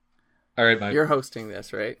All right, Mike. You're hosting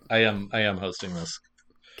this, right? I am hosting this.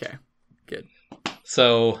 Okay, good.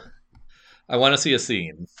 So I want to see a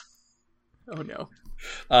scene. Oh no.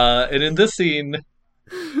 And in this scene,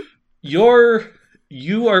 you're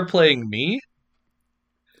you are playing me,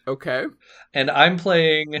 Okay. and I'm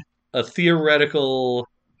playing a theoretical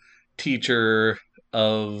teacher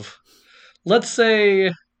of, let's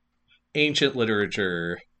say, ancient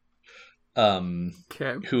literature,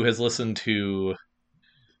 Okay. who has listened to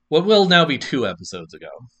what will now be 2 episodes ago.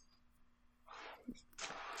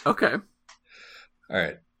 Okay. All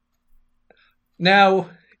right. Now,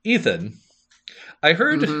 Ethan, I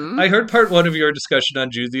heard Mm-hmm. I heard part one of your discussion on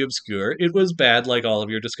Jude the Obscure. It was bad, like all of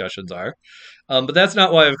your discussions are. But that's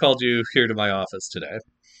not why I've called you here to my office today.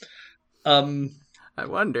 Um, I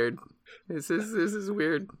wondered. This is a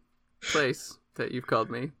weird place that you've called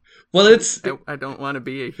me. well, I don't want to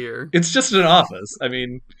be here. it's just an office.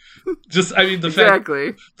 The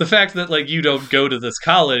Exactly. fact that like you don't go to this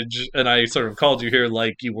college, and I sort of called you here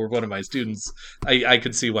like you were one of my students. I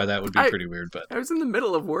could see why that would be I pretty weird, but I was in the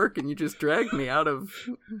middle of work and you just dragged me out of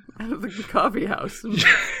the coffee house and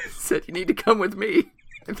said you need to come with me.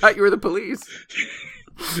 I thought you were the police.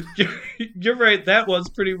 you're right. That was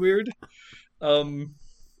pretty weird. Um,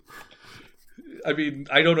 I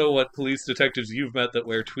don't know what police detectives you've met that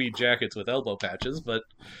wear tweed jackets with elbow patches, but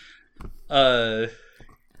uh,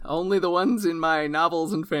 Only the ones in my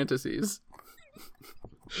novels and fantasies.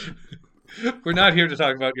 we're not here to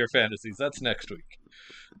talk about your fantasies. That's next week.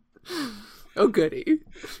 Oh goody.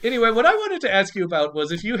 Anyway, what I wanted to ask you about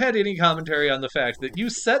was if you had any commentary on the fact that you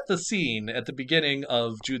set the scene at the beginning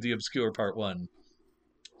of Jude the Obscure Part 1.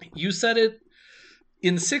 You set it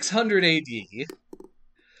in 600 AD,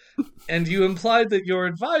 and you implied that your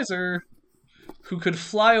advisor, who could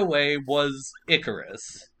fly away, was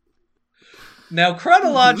Icarus. Now,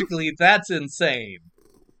 chronologically, that's insane.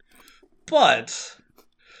 But,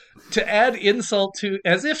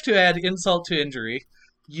 as if to add insult to injury,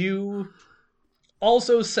 you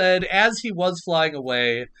also said, as he was flying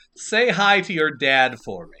away, say hi to your dad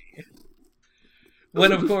for me.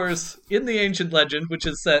 When, of course, in the ancient legend, which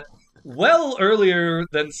is set well earlier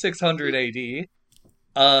than 600 AD,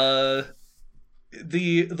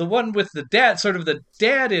 the one with the dad, sort of the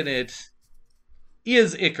dad in it,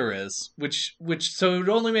 is Icarus, which so it would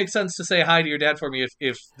only make sense to say hi to your dad for me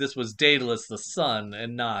if this was Daedalus the son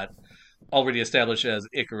and not already established as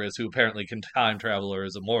Icarus, who apparently can time travel or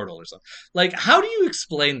is immortal or something. Like, how do you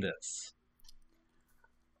explain this?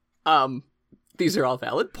 These are all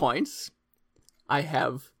valid points. I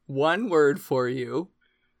have one word for you.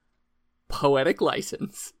 Poetic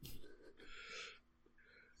license.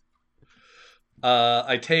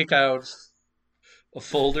 I take out a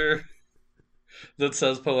folder that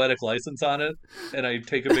says poetic license on it, and I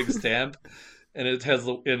take a big stamp, and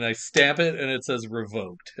I stamp it, and it says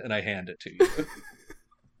revoked, and I hand it to you.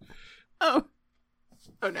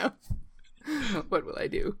 Oh no. What will I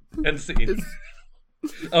do? And see.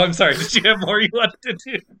 Oh, I'm sorry. Did you have more you wanted to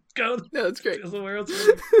do? Go. No, it's great. Somewhere else.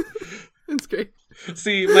 It's great.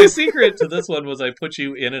 See, my secret to this one was I put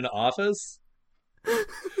you in an office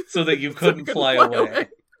so that you couldn't fly away.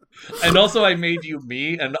 And also I made you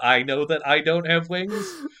me, and I know that I don't have wings,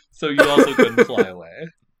 so you also couldn't fly away.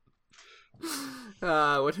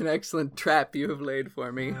 What an excellent trap you have laid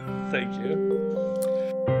for me. Thank you.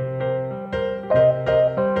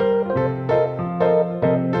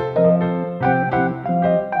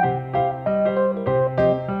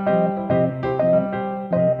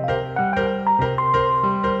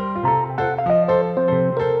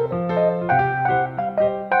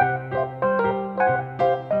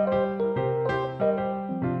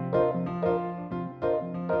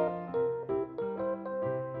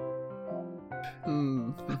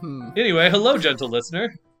 Anyway, hello, gentle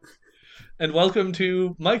listener, and welcome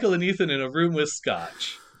to Michael and Ethan in a Room with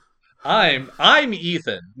Scotch. I'm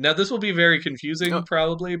Ethan. Now, this will be very confusing,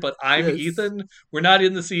 probably, but I'm Yes. Ethan. We're not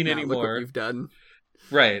in the scene Now, anymore. look what you've done.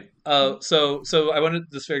 Right. So I wanted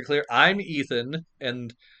this very clear. I'm Ethan,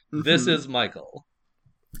 and this is Michael.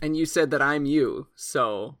 And you said that I'm you,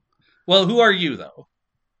 so Well, who are you, though?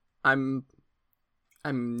 I'm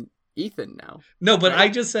Ethan now. No, but Right. I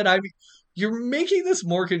just said I'm. You're making this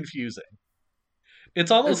more confusing. It's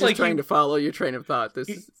I'm almost just like trying to follow your train of thought.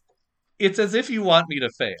 It's as if you want me to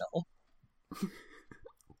fail.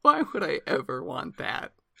 Why would I ever want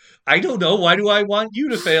that? I don't know. Why do I want you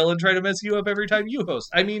to fail and try to mess you up every time you host?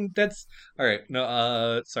 I mean, that's all right.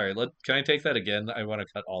 No, sorry. Can I take that again? I want to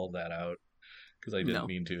cut all of that out because I didn't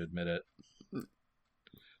mean to admit it.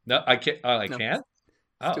 No, I can't. I No. can't.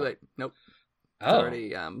 It's too late. Nope. It's Oh.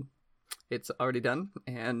 already It's already done,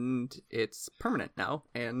 and it's permanent now,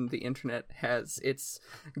 and the internet has its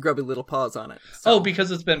grubby little paws on it. So. Oh, because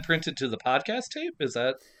it's been printed to the podcast tape? Is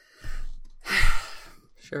that...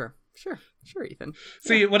 Sure, Ethan.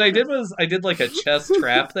 See, what I did was I did like a chess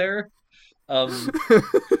trap there.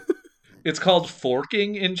 It's called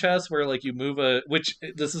forking in chess, where like you move which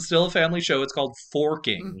this is still a family show. It's called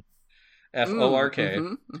forking, Fork,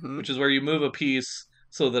 which is where you move a piece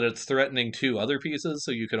so that it's threatening two other pieces,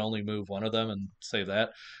 so you can only move one of them and save that.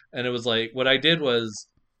 And it was like, what I did was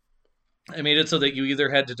I made it so that you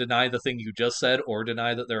either had to deny the thing you just said or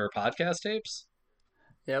deny that there are podcast tapes.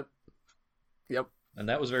 Yep. And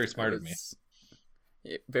that was very smart of me.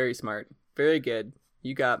 Very smart. Very good.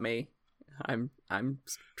 You got me. I'm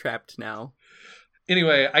trapped now.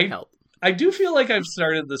 Anyway, Help. I do feel like I've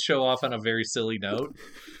started the show off on a very silly note.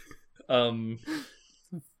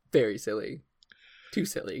 Very silly. Too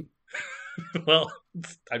silly. Well,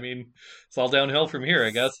 I mean, it's all downhill from here,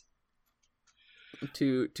 I guess.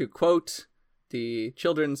 To quote the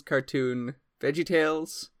children's cartoon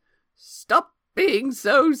VeggieTales, "Stop being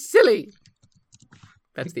so silly."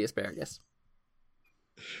 That's the asparagus.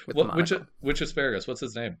 Which asparagus? What's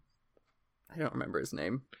his name? I don't remember his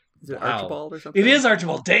name. Is it Wow. Archibald or something? It is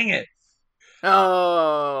Archibald. Dang it!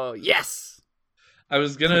 Oh, yes. I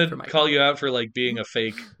was gonna call you out for like being a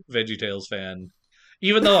fake VeggieTales fan,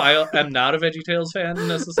 even though I am not a VeggieTales fan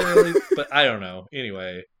necessarily. But I don't know.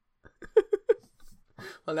 Anyway.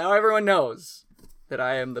 Well, now everyone knows that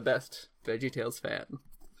I am the best VeggieTales fan.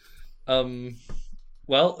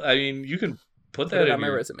 Well, I mean, you can put that in my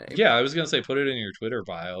resume. Yeah, I was gonna say put it in your Twitter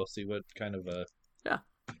bio. See what kind of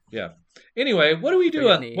Yeah. Anyway, what do we do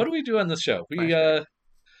on this show?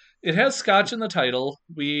 It has scotch in the title.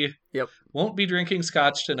 We won't be drinking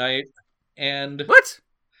scotch tonight, and what?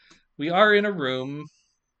 We are in a room.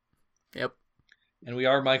 Yep. And we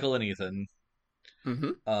are Michael and Ethan.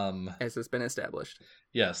 Mm-hmm. As has been established.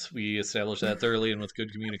 Yes, we established that thoroughly and with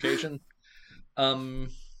good communication. So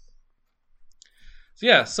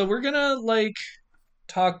we're gonna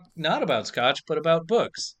talk not about scotch, but about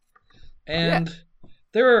books. And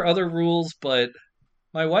there are other rules, but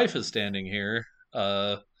my wife is standing here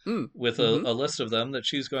with a list of them that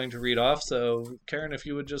she's going to read off. So, Karen, if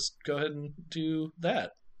you would just go ahead and do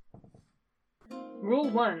that. Rule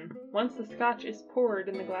 1. Once the scotch is poured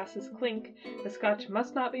and the glasses clink, the scotch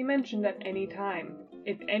must not be mentioned at any time.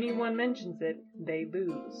 If anyone mentions it, they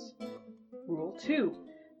lose. Rule 2.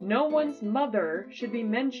 No one's mother should be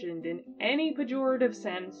mentioned in any pejorative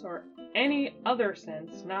sense or any other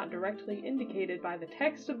sense not directly indicated by the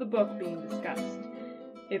text of the book being discussed.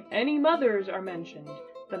 If any mothers are mentioned,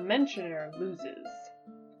 the mentioner loses.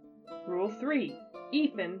 Rule 3.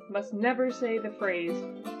 Ethan must never say the phrase,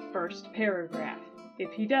 first paragraph.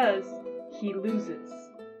 If he does, he loses.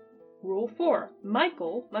 Rule 4.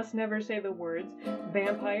 Michael must never say the words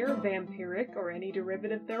vampire, vampiric, or any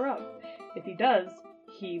derivative thereof. If he does,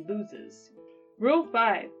 he loses. Rule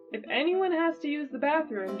 5. If anyone has to use the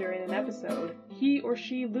bathroom during an episode, he or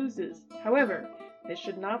she loses. However, this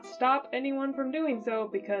should not stop anyone from doing so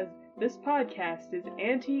because this podcast is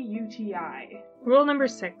anti-UTI. Rule number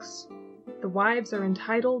 6. The wives are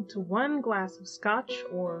entitled to 1 glass of scotch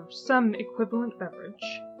or some equivalent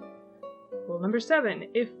beverage. Rule number 7.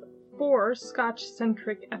 If 4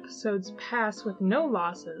 scotch-centric episodes pass with no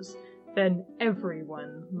losses, then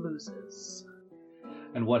everyone loses.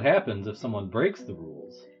 And what happens if someone breaks the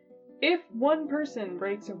rules? If one person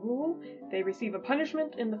breaks a rule, they receive a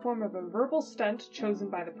punishment in the form of a verbal stunt chosen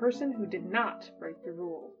by the person who did not break the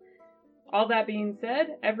rule. All that being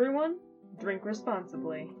said, everyone, drink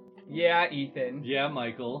responsibly. Yeah, Ethan. Yeah,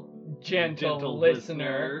 Michael. Gentle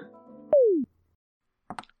listener.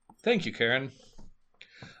 Thank you, Karen.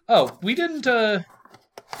 Oh, we didn't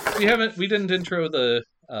intro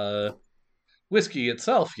the whiskey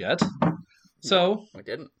itself yet. So, we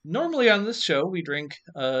didn't. Normally on this show, we drink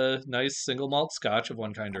a nice single malt scotch of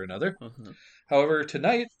one kind or another. Mm-hmm. However,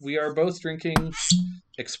 tonight, we are both drinking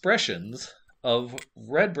Expressions of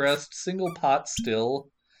Redbreast Single Pot Still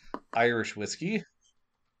Irish Whiskey.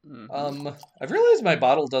 Mm-hmm. I've realized my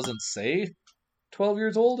bottle doesn't say 12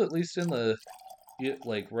 years old, at least in the,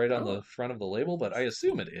 right on the front of the label, but I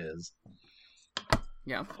assume it is.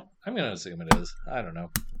 Yeah. I'm going to assume it is. I don't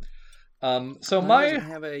know. So Mine my doesn't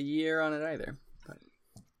have a year on it either. But...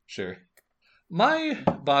 Sure. My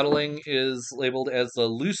bottling is labeled as the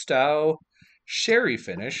Lustau Sherry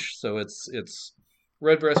finish, so it's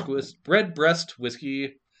Redbreast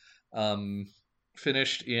whiskey,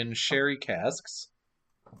 finished in sherry casks.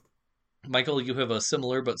 Michael, you have a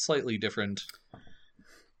similar but slightly different.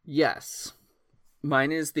 Yes.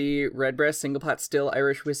 Mine is the Redbreast Single Pot Still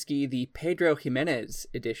Irish Whiskey, the Pedro Jimenez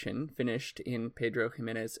edition, finished in Pedro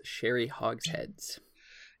Jimenez Sherry Hogsheads.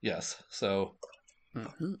 Yes, so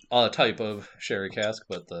a type of sherry cask,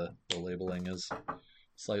 but the labeling is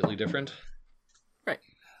slightly different. Right.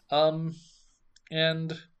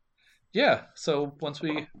 And yeah, so once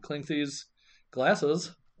we clink these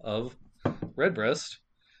glasses of Redbreast,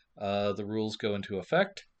 the rules go into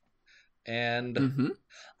effect. And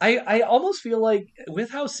I almost feel like,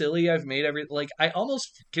 with how silly I've made I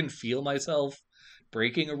almost can feel myself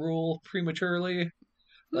breaking a rule prematurely.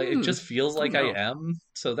 Like, it just feels like I am.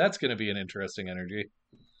 So that's going to be an interesting energy.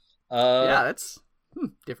 Yeah, that's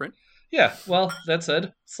different. Yeah, well, that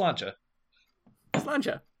said, Sláinte.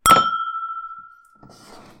 Sláinte.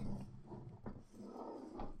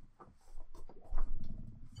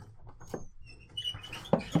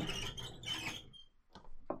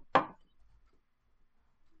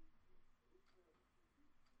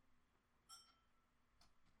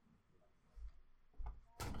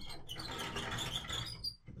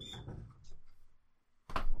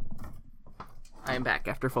 I am back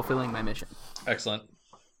after fulfilling my mission. Excellent.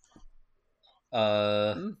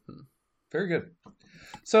 Very good.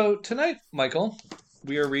 So tonight, Michael,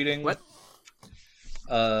 we are reading... What?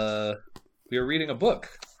 We are reading a book.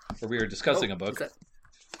 Or we are discussing a book.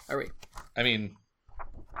 Are we? I mean,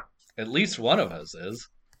 at least one of us is.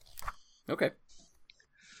 Okay.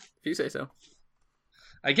 If you say so.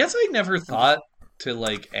 I guess I never thought to,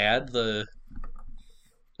 add the...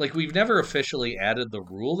 we've never officially added the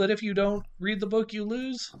rule that if you don't read the book, you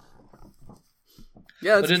lose.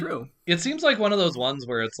 Yeah, that's true. It seems like one of those ones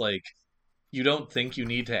where it's you don't think you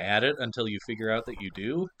need to add it until you figure out that you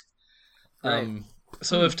do. Right.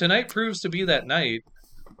 So if tonight proves to be that night,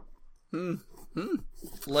 I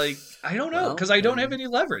don't know, because I don't have any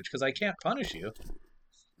leverage, because I can't punish you.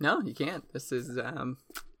 No, you can't. This is, I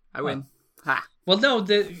win. Ha! Well,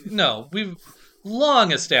 no, we've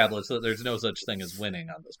long established that there's no such thing as winning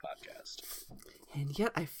on this podcast. And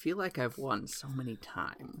yet I feel like I've won so many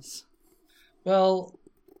times. Well,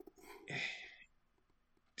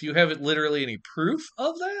 do you have literally any proof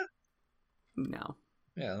of that? No.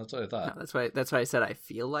 Yeah, that's what I thought. No, that's why I said I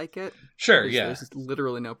feel like it. Sure, There's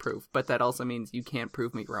literally no proof, but that also means you can't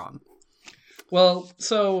prove me wrong. Well,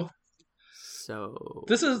 so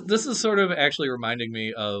this is sort of actually reminding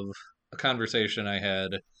me of a conversation I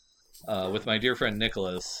had with my dear friend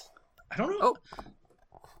Nicholas. I don't know. Oh.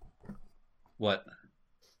 What?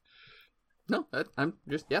 No, I'm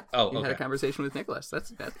just, yeah. Oh, you had a conversation with Nicholas. That's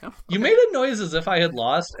that. No. You made a noise as if I had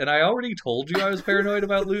lost, and I already told you I was paranoid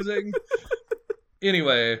about losing.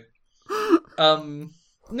 Anyway,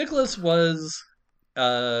 Nicholas was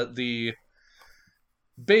the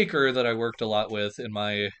baker that I worked a lot with in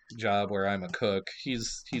my job where I'm a cook.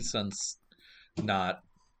 He's since not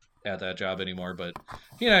at that job anymore, but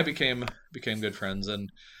he and I became good friends,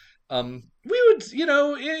 and we would,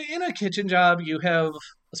 in a kitchen job, you have,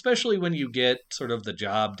 especially when you get sort of the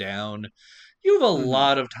job down, you have a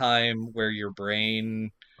lot of time where your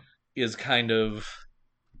brain is kind of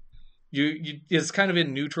is kind of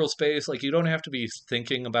in neutral space. Like, you don't have to be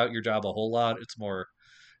thinking about your job a whole lot. It's more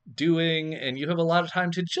doing, and you have a lot of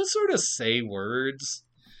time to just sort of say words.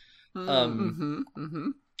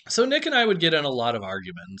 So Nick and I would get in a lot of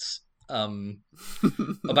arguments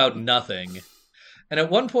about nothing. And at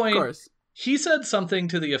one point, he said something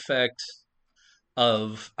to the effect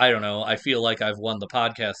of, I don't know, I feel like I've won the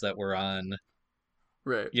podcast that we're on.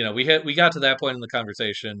 Right. We got to that point in the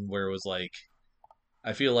conversation where it was like,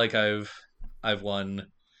 I feel like I've won.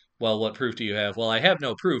 Well, what proof do you have? Well, I have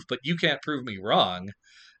no proof, but you can't prove me wrong.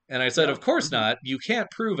 And I said, of course not. You can't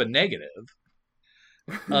prove a negative.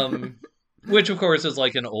 Which, of course, is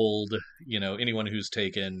like an old, anyone who's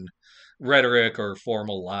taken rhetoric or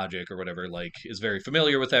formal logic or whatever, is very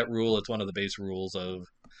familiar with that rule. It's one of the base rules of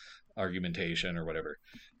argumentation or whatever.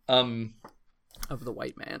 Of the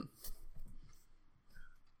white man.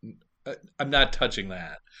 I'm not touching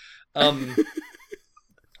that.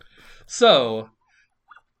 So,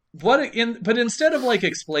 but instead of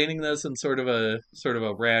explaining this in sort of a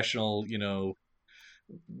rational,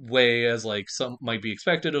 way as some might be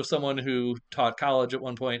expected of someone who taught college at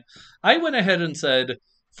one point, I went ahead and said,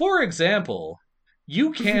 for example,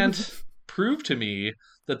 you can't prove to me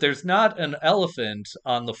that there's not an elephant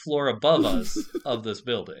on the floor above us of this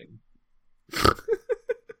building.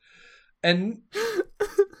 And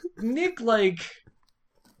Nick was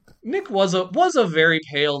a very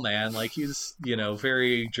pale man. He's,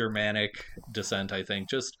 very Germanic descent, I think,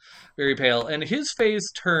 just very pale. And his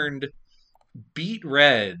face turned beet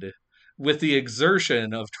red with the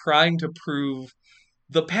exertion of trying to prove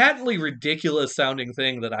the patently ridiculous sounding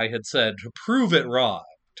thing that I had said to prove it wrong,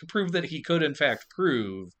 to prove that he could in fact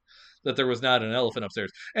prove that there was not an elephant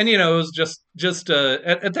upstairs. And it was just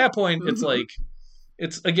at that point, it's like,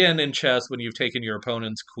 it's again in chess when you've taken your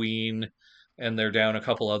opponent's queen and they're down a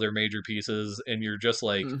couple other major pieces, and you're just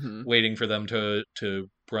like waiting for them to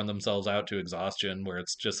run themselves out to exhaustion, where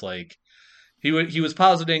it's just like he was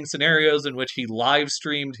positing scenarios in which he live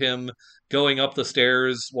streamed him going up the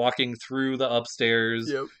stairs, walking through the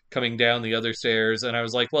upstairs, coming down the other stairs, and I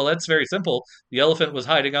was like, well, that's very simple. The elephant was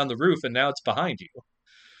hiding on the roof, and now it's behind you.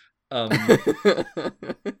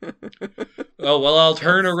 Oh, well, I'll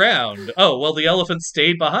turn around. Oh, well, the elephant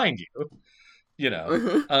stayed behind you.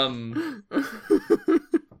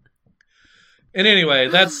 And anyway,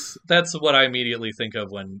 that's what I immediately think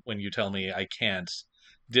of when you tell me I can't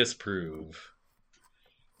disprove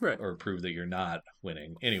or prove that you're not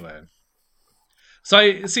winning. Anyway, so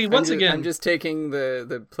I see I'm just taking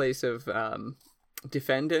the place of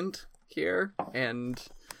defendant here and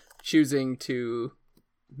choosing to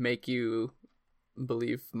make you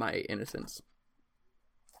believe my innocence.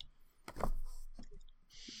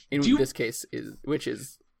 In this case, which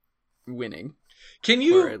is winning. Can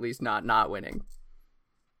you... Or at least not winning.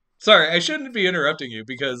 Sorry, I shouldn't be interrupting you,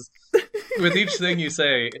 because with each thing you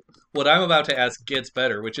say, what I'm about to ask gets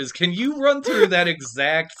better, which is, can you run through that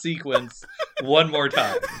exact sequence one more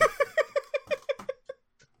time?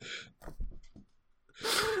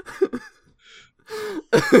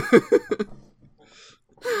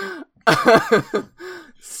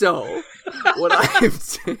 So, what I'm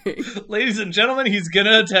saying... Ladies and gentlemen, he's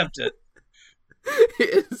gonna attempt it.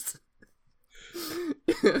 Is...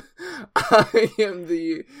 I am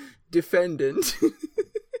the defendant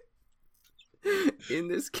in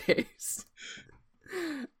this case,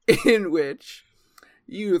 in which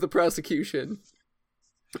you, the prosecution,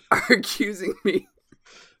 are accusing me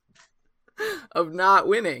of not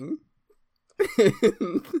winning.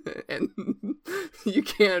 And you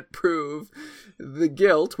can't prove the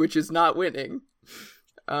guilt, which is not winning.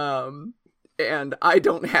 And I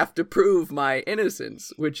don't have to prove my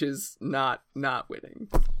innocence, which is not winning.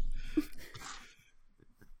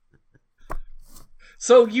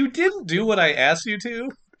 So you didn't do what I asked you to?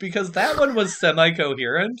 Because that one was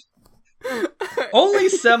semi-coherent. Only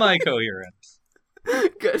semi-coherent.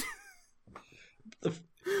 Good.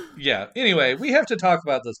 Yeah, anyway, we have to talk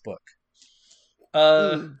about this book.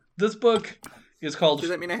 This book is called... Does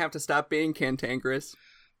that mean I have to stop being cantankerous?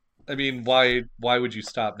 I mean, why would you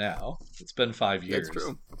stop now? It's been 5 years. That's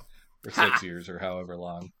true. Or 6 years, or however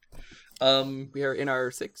long. We are in our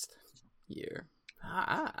 6th year.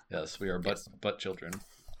 Yes, we are butt children.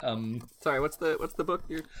 Sorry, what's the book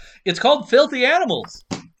you're... It's called Filthy Animals,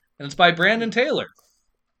 and it's by Brandon Taylor.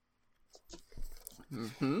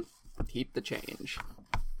 Keep the change.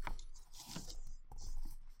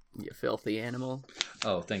 You filthy animal.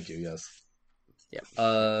 Oh, thank you, yes. Yeah.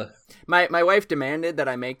 My wife demanded that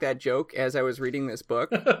I make that joke as I was reading this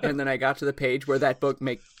book, and then I got to the page where the book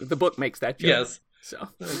makes that joke. Yes. So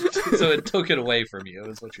it took it away from you,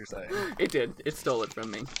 is what you're saying. It did. It stole it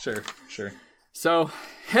from me. Sure. So,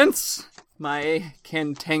 hence my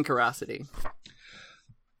cantankerosity.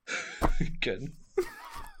 Good.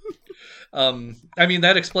 I mean,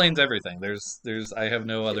 that explains everything. There's I have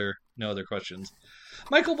no other questions.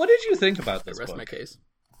 Michael, what did you think about this book? Rest my case.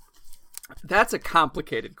 That's a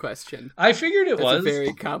complicated question. I figured it was a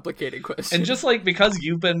very complicated question. And just because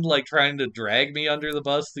you've been trying to drag me under the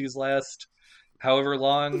bus these last however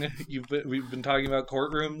long we've been talking about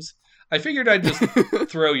courtrooms, I figured I'd just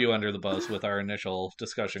throw you under the bus with our initial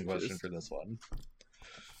discussion question for this one.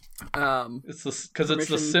 It's because it's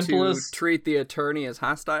the simplest. To treat the attorney as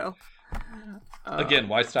hostile. Again,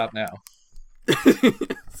 why stop now?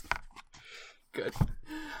 Good.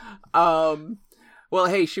 Well,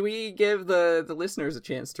 hey, should we give the listeners a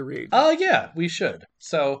chance to read? Yeah, we should.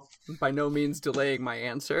 So, by no means delaying my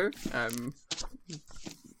answer. I'm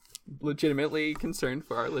legitimately concerned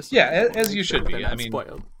for our listeners. Yeah, as you should be. I mean,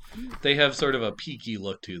 spoiled. They have sort of a peaky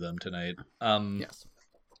look to them tonight. Yes.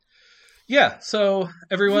 Yeah, so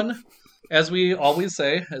everyone, as we always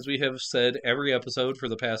say, as we have said every episode for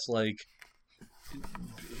the past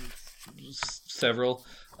several,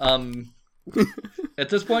 at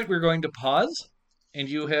this point we're going to pause, and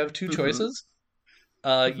you have two choices.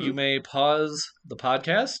 You may pause the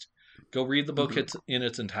podcast, go read the book in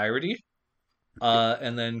its entirety,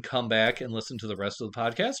 and then come back and listen to the rest of the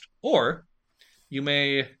podcast, or you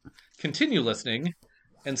may continue listening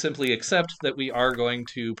and simply accept that we are going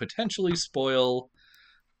to potentially spoil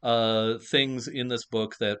things in this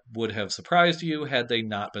book that would have surprised you had they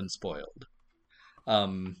not been spoiled.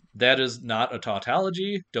 That is not a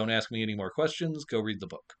tautology. Don't ask me any more questions. Go read the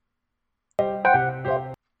book.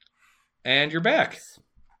 And you're back.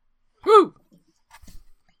 Woo!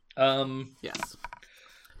 Yes.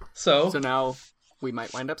 So now we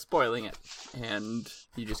might wind up spoiling it, and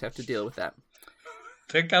you just have to deal with that.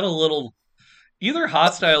 That got a little either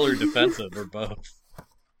hostile or defensive or both.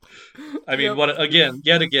 I mean,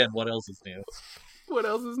 yet again, what else is new? What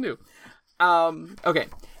else is new? Okay,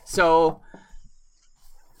 so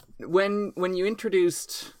when you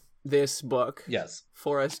introduced this book, yes,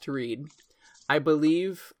 for us to read, I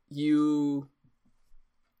believe you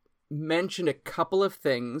mentioned a couple of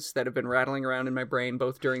things that have been rattling around in my brain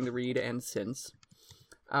both during the read and since.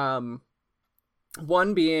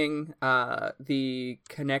 One being the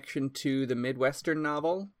connection to the Midwestern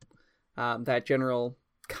novel, that general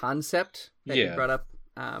concept that you brought up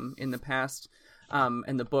in the past,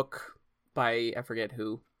 and the book by I forget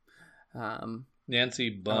who, Nancy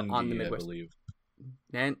Bunge, I believe.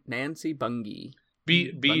 Nancy Bunge.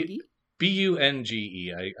 Bunge?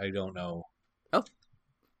 Bunge. I don't know. Oh,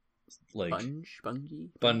 like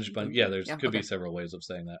Bunge. Yeah, could be several ways of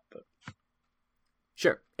saying that, but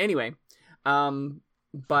sure. Anyway,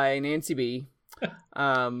 by Nancy B.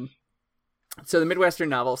 So the Midwestern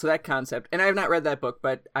novel, so that concept, and I have not read that book,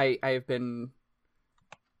 but I have been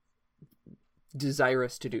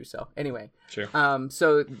desirous to do so. Anyway, sure.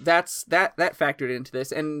 So that factored into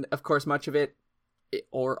this, and of course, much of it,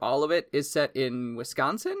 or all of it, is set in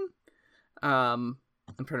Wisconsin. I'm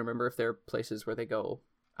trying to remember if there are places where they go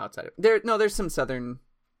outside of there. No, there's some southern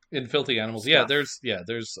in Filthy Animals. Stuff.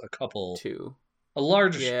 There's a couple too. A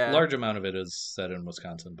large amount of it is set in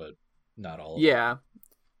Wisconsin, but not all of it. Yeah.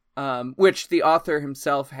 Which the author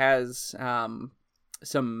himself has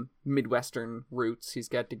some Midwestern roots. He's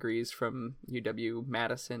got degrees from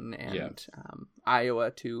UW-Madison and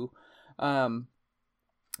Iowa too.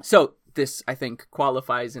 So this, I think,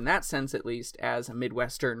 qualifies in that sense, at least, as a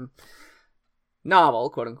Midwestern novel,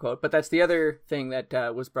 quote unquote. But that's the other thing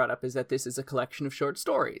that was brought up, is that this is a collection of short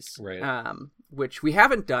stories, right? Which we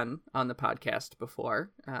haven't done on the podcast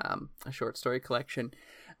before, a short story collection.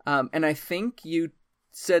 And I think you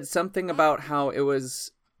said something about how it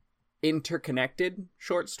was interconnected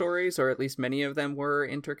short stories, or at least many of them were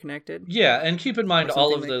interconnected. Yeah, and keep in mind,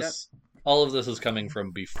 all of this is coming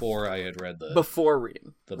from before I had read before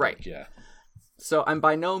reading the right book, yeah. So I'm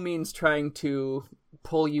by no means trying to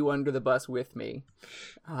pull you under the bus with me.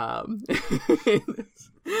 No,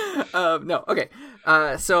 okay.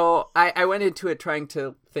 So I went into it trying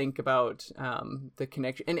to think about the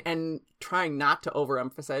connection and trying not to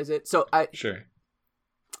overemphasize it. So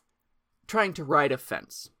trying to ride a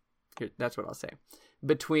fence. That's what I'll say.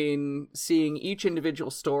 Between seeing each individual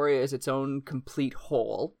story as its own complete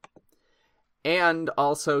whole, and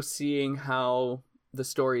also seeing how the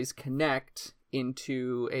stories connect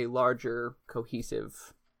into a larger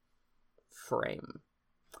cohesive frame.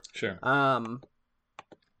 Sure.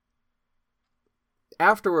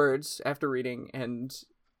 Afterwards, after reading and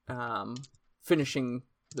finishing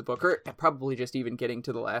the book, or probably just even getting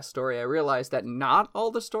to the last story, I realized that not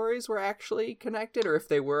all the stories were actually connected, or if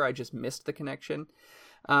they were, I just missed the connection,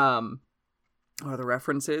 or the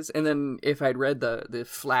references. And then if I'd read the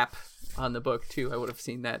flap on the book too, I would have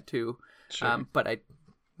seen that too. Sure. But I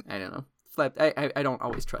don't know. I don't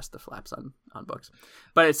always trust the flaps on books.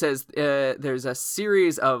 But it says there's a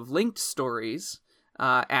series of linked stories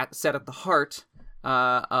set at the heart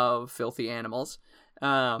of Filthy Animals.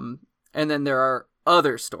 And then there are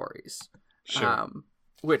other stories. Sure.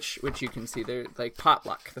 Which you can see there, like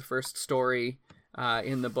Potluck, the first story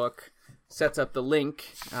in the book, sets up the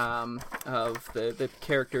link of the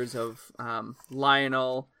characters of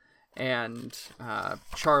Lionel and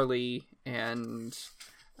Charlie and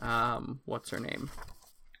what's her name?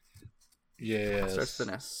 Yes. Starts with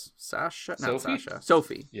an S. Sasha? Sophie? Not Sasha.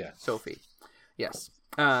 Sophie. Yeah. Sophie. Yes.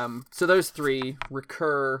 So those three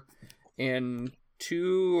recur in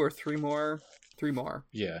two or three more.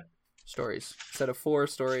 Yeah. Stories. Set of 4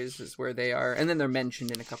 stories is where they are, and then they're mentioned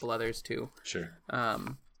in a couple others too. Sure.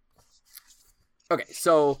 Okay,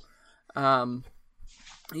 so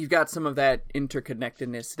you've got some of that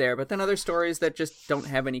interconnectedness there, but then other stories that just don't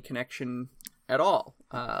have any connection at all.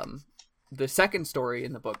 The second story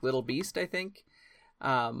in the book, Little Beast, I think,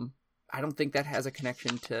 I don't think that has a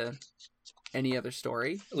connection to any other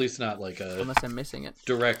story. At least not like unless I'm missing it.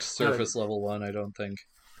 Direct surface level one, I don't think.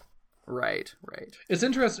 Right. It's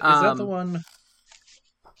interesting. Is that the one?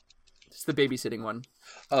 It's the babysitting one.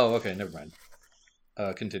 Oh, okay. Never mind.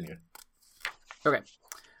 Continue. Okay.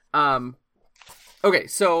 Okay,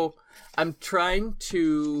 so I'm trying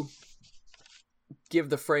to give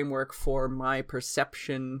the framework for my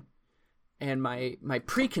perception and my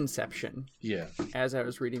preconception Yeah. as I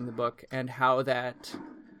was reading the book, and how that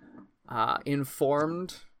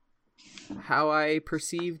informed how I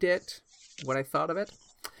perceived it, what I thought of it.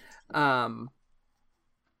 And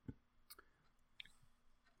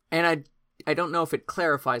I don't know if it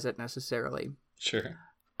clarifies it necessarily. Sure.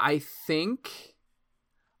 I think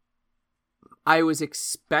I was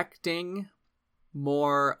expecting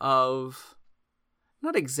more of,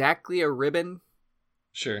 not exactly a ribbon,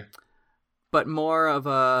 Sure. but more of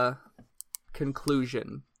a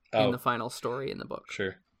conclusion in Oh. the final story in the book.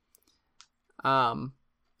 Sure.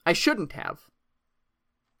 I shouldn't have,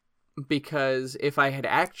 because if I had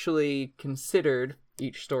actually considered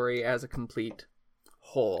each story as a complete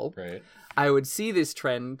whole, Right. I would see this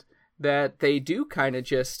trend that they do kind of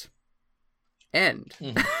just end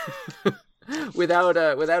without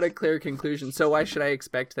a clear conclusion. So why should I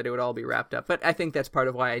expect that it would all be wrapped up? But I think that's part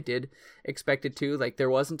of why I did expect it to. Like, there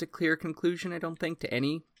wasn't a clear conclusion, I don't think, to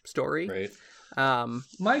any story. Right. Um,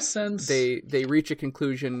 My sense. they reach a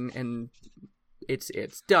conclusion and it's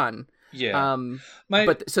done. Yeah.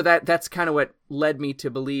 So that's kind of what led me to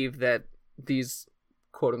believe that these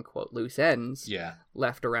quote unquote loose ends Yeah.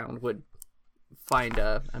 left around would find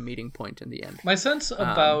a meeting point in the end. My sense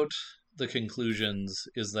about the conclusions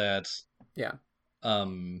is that, Yeah.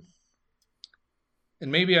 and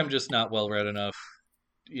maybe I'm just not well read enough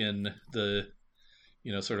in the,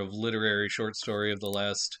 sort of literary short story of the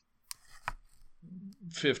last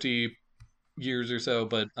 50 years or so,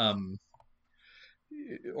 but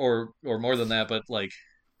or more than that, but like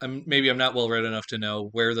I'm not well read enough to know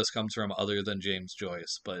where this comes from other than James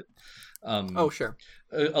Joyce, but Sure.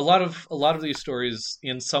 a lot of these stories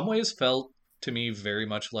in some ways felt to me very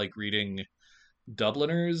much like reading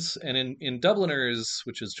Dubliners, and in Dubliners,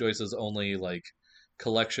 which is Joyce's only like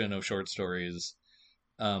collection of short stories,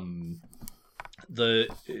 the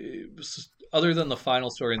other than the final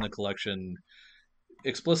story in the collection,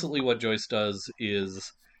 explicitly what Joyce does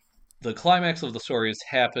is the climax of the stories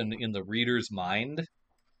happen in the reader's mind.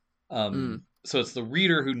 So it's the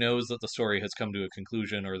reader who knows that the story has come to a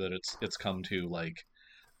conclusion, or that it's come to like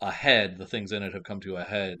a head. The things in it have come to a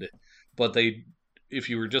head, but if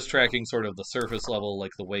you were just tracking sort of the surface level,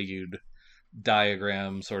 like the way you'd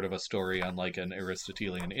diagram sort of a story on like an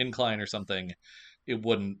Aristotelian incline or something, it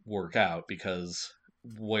wouldn't work out, because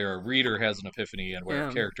where a reader has an epiphany and where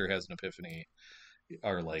a character has an epiphany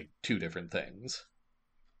are like two different things.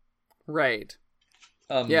 Right.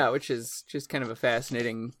 Which is just kind of a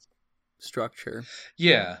fascinating structure.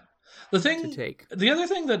 Yeah. To take. The other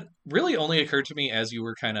thing that really only occurred to me as you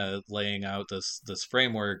were kind of laying out this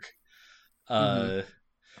framework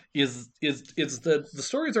is that the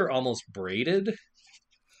stories are almost braided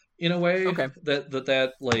in a way. Okay.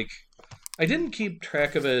 That like, I didn't keep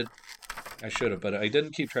track of it. I should have, but I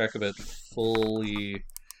didn't keep track of it fully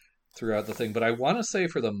throughout the thing. But I want to say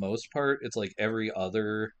for the most part, it's like every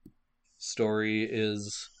other story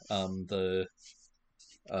is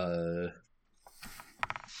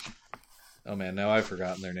oh man, now I've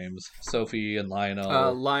forgotten their names. Sophie and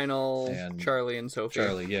Lionel. Lionel, and Charlie and Sophie.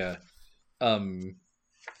 Charlie, yeah.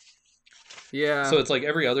 Yeah. So it's like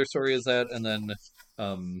every other story is that, and then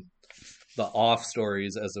the off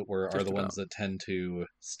stories, as it were, are the ones that tend to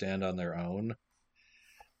stand on their own.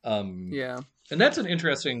 Yeah. And that's an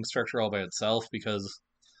interesting structure all by itself, because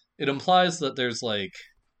it implies that there's like,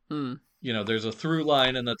 there's a through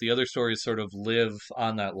line, and that the other stories sort of live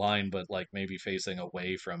on that line, but like maybe facing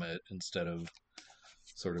away from it instead of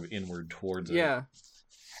sort of inward towards it. Yeah.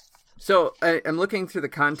 So I'm looking through the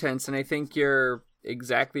contents, and I think you're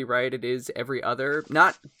exactly right. It is every other,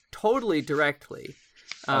 not totally directly.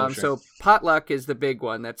 Sure. So Potluck is the big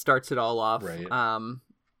one that starts it all off. Right.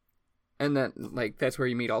 And then like that's where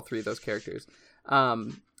you meet all three of those characters.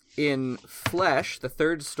 In Flesh, the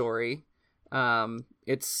third story,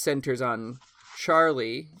 it centers on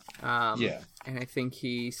Charlie. Yeah. And I think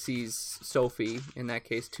he sees Sophie in that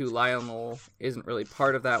case too. Lionel isn't really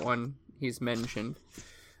part of that one. He's mentioned.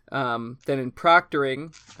 Then in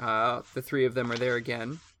Proctoring, the three of them are there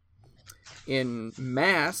again. In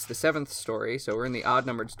Mass, the seventh story, so we're in the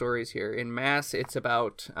odd-numbered stories here. In Mass, it's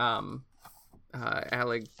about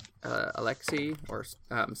Alexei, or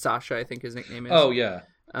Sasha, I think his nickname is. Oh, yeah.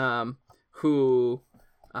 Who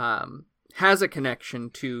has a connection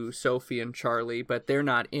to Sophie and Charlie, but they're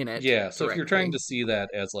not in it. Yeah, so directly. if you're trying to see that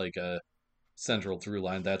as like a central through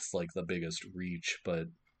line, that's like the biggest reach, but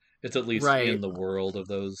it's at least in the world of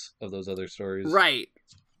those other stories. Right.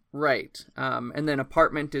 And then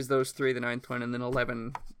Apartment is those three, the ninth one, and then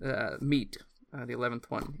 11, Meet, the 11th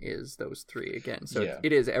one is those three again. So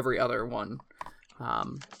it is every other one.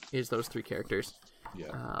 is those three characters.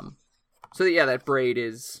 Yeah. So yeah, that braid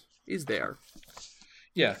is there.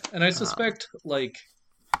 Yeah, and I suspect like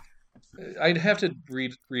I'd have to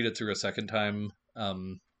read it through a second time.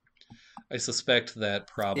 I suspect that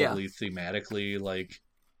probably thematically, like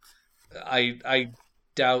I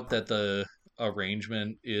doubt that the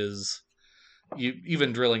arrangement is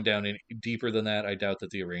even drilling down in deeper than that. I doubt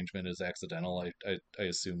that the arrangement is accidental. I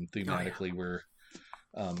assume thematically we're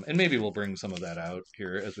and maybe we'll bring some of that out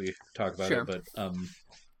here as we talk about it. But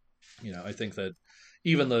I think that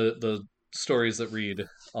even the stories that read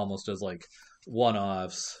almost as like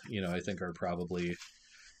one-offs, I think are probably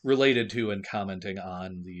related to and commenting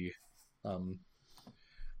on the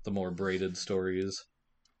more braided stories.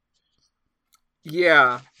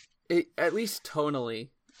 Yeah, at least tonally,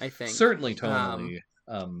 I think. Certainly tonally.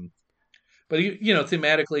 But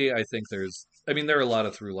thematically, I think there are a lot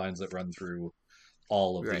of through lines that run through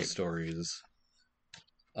all of these stories.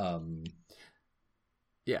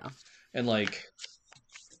 Yeah. And like,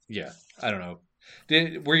 yeah, I don't know.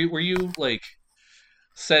 Were you like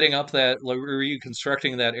setting up were you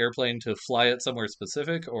constructing that airplane to fly it somewhere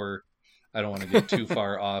specific, or I don't want to get too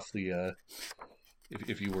far off the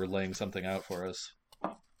if you were laying something out for us?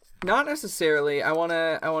 Not necessarily. I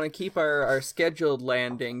wanna keep our scheduled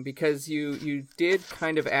landing because you did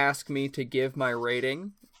kind of ask me to give my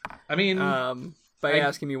rating. I mean, by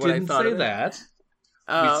asking me what I thought of it. Didn't say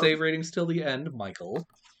that. We save ratings till the end, Michael.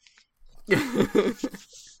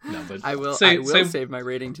 No, but I will save my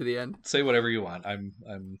rating to the end. Say whatever you want. I'm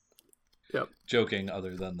Yep. joking.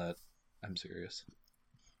 Other than that, I'm serious.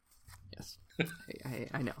 Yes,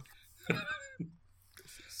 I know.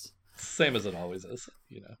 Same as it always is,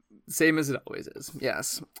 Same as it always is.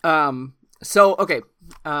 Yes. So okay.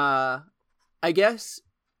 I guess.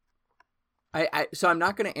 So I'm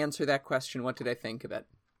not going to answer that question. What did I think of it?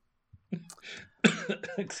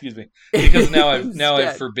 Excuse me. Because now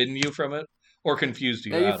I've forbidden you from it. Or confused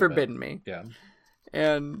you. Now you've forbidden me. Yeah.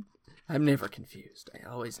 And I'm never confused. I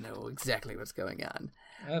always know exactly what's going on.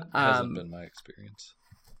 That hasn't been my experience.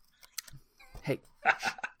 Hey.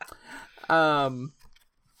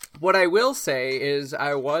 What I will say is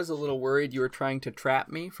I was a little worried you were trying to trap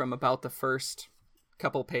me from about the first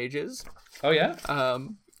couple pages. Oh, yeah?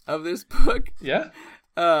 Of this book. Yeah?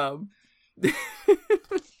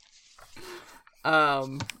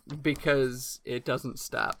 Because it doesn't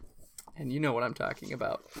stop. And you know what I'm talking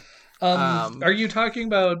about. Are you talking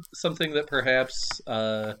about something that perhaps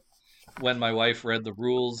when my wife read the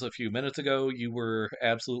rules a few minutes ago, you were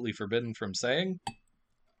absolutely forbidden from saying?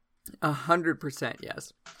 100%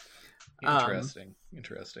 yes. Interesting.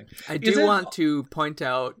 I do want to point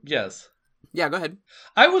out... Yes. Yeah, go ahead.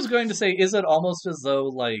 I was going to say, is it almost as though,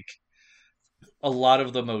 like, a lot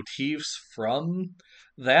of the motifs from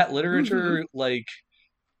that literature, like,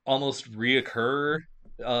 almost reoccur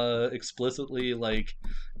explicitly, like,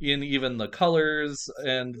 in even the colors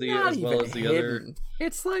and as well as the other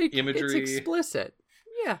it's like imagery? It's explicit.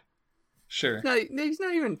 Yeah. Sure. No, he's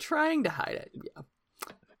not even trying to hide it. Yeah.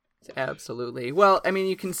 Absolutely. Well, I mean,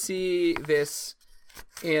 you can see this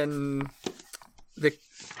in the...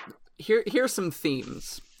 Here's some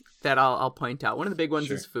themes that I'll point out. One of the big ones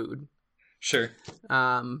is food. Sure.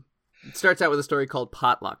 It starts out with a story called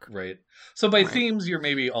Potluck. Right. So by themes, you're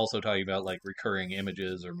maybe also talking about like recurring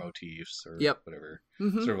images or motifs or whatever.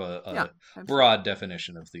 Mm-hmm. Sort of a broad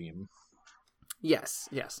definition of theme. Yes.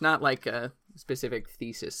 Not like a specific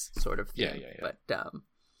thesis sort of thing. Yeah. But,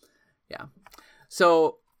 yeah.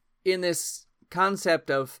 So in this concept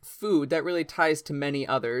of food, that really ties to many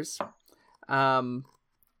others.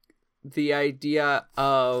 The idea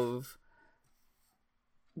of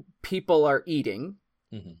people are eating,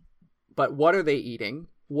 but what are they eating?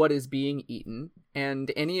 What is being eaten?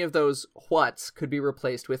 And any of those whats could be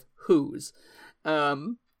replaced with whos.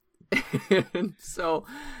 So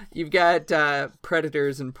you've got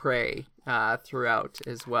predators and prey throughout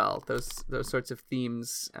as well. Those sorts of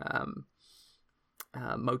themes,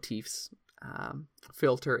 motifs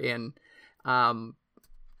filter in.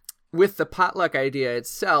 With the potluck idea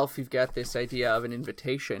itself, you've got this idea of an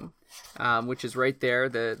invitation, which is right there.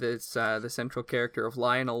 The central character of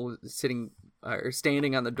Lionel standing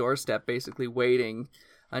on the doorstep, basically waiting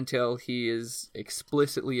until he is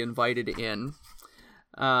explicitly invited in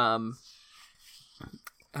to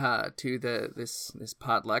this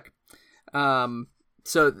potluck.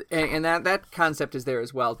 So that concept is there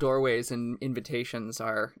as well. Doorways and invitations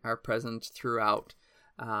are present throughout.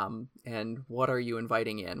 And what are you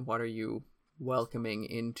inviting in? What are you welcoming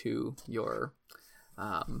into your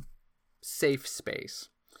safe space?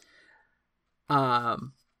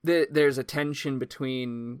 there's a tension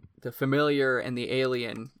between the familiar and the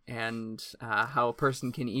alien, and how a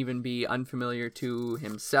person can even be unfamiliar to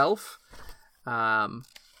himself, and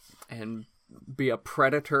be a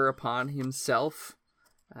predator upon himself,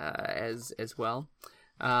 as well.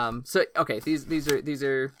 So okay, these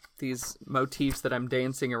are motifs that I'm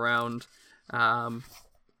dancing around,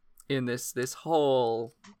 in this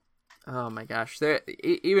whole. Oh my gosh!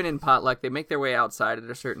 Even in Potluck, they make their way outside at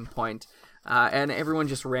a certain point, and everyone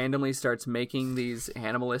just randomly starts making these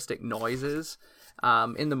animalistic noises.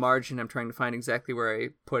 In the margin, I'm trying to find exactly where I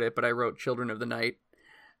put it, but I wrote "Children of the Night."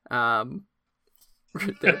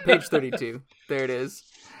 Page 32. There it is.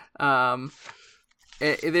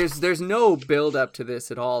 There's no build up to this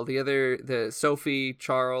at all. The Sophie,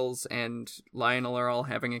 Charles, and Lionel are all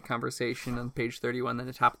having a conversation on page 31, then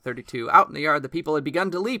the top of 32. Out in the yard, the people had begun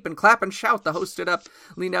to leap and clap and shout. The host stood up,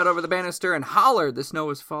 leaned out over the banister, and hollered. The snow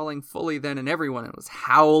was falling fully then, and everyone was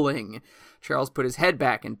howling. Charles put his head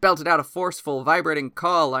back and belted out a forceful, vibrating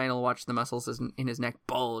call. Lionel watched the muscles in his neck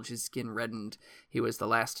bulge. His skin reddened. He was the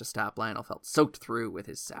last to stop. Lionel felt soaked through with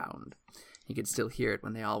his sound. He could still hear it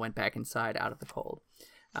when they all went back inside out of the cold.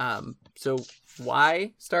 So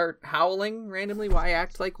why start howling randomly? Why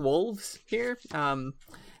act like wolves here?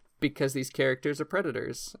 Because these characters are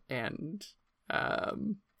predators, and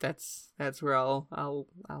that's where I'll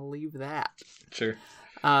leave that. Sure.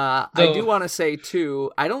 I do want to say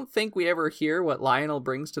too, I don't think we ever hear what Lionel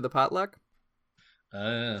brings to the potluck.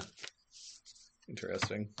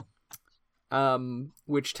 Interesting.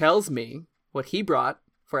 Which tells me what he brought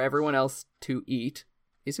for everyone else to eat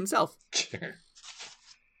is himself. Sure.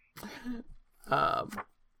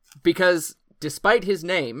 Because despite his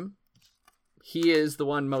name, he is the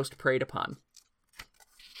one most preyed upon.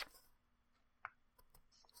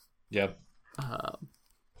 Yep.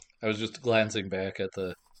 I was just glancing back at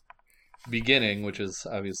the beginning, which is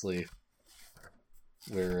obviously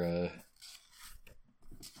where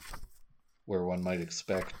one might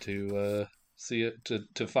expect to see it,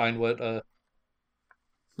 to find what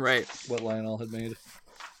right, what Lionel had made,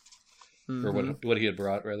 mm-hmm. or what he had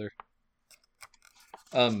brought rather.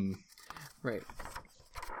 Right.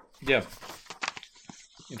 Yeah.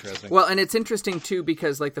 Interesting. Well, and it's interesting too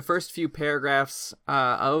because like the first few paragraphs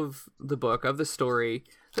of the book, of the story,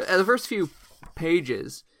 the first few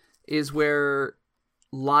pages is where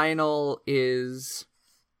Lionel is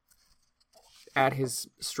at his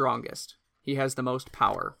strongest. He has the most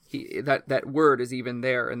power. That word is even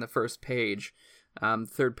there in the first page.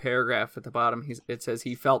 Third paragraph at the bottom, it says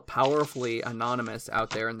he felt powerfully anonymous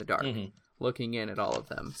out there in the dark, mm-hmm. looking in at all of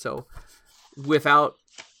them. So without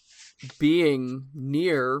being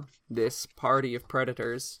near this party of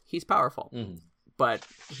predators, he's powerful. Mm-hmm. But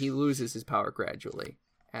he loses his power gradually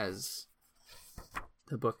as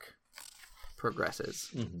the book progresses.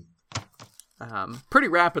 Mm-hmm. Pretty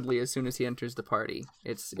rapidly as soon as he enters the party.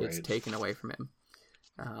 It's right. taken away from him.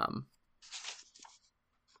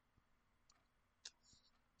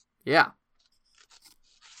 Yeah.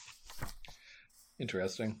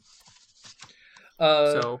 Interesting.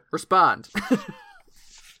 So, respond.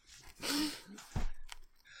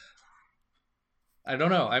 I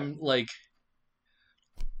don't know. I'm like,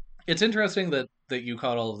 it's interesting that you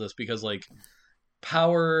caught all of this because like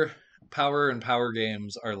power and power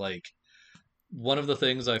games are like one of the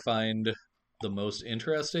things I find the most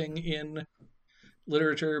interesting in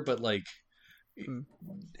literature, but like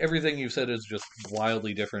everything you've said is just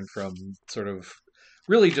wildly different from sort of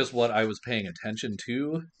really just what I was paying attention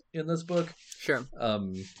to in this book. Sure.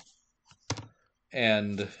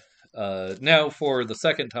 And now for the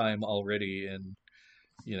second time already in,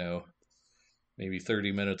 maybe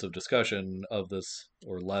 30 minutes of discussion of this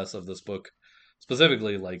or less of this book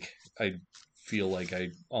specifically, like I feel like I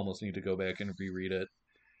almost need to go back and reread it.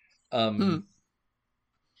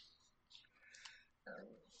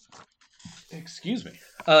 Excuse me.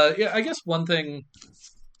 Yeah, I guess one thing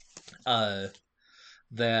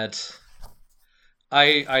that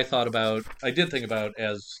I thought about, I did think about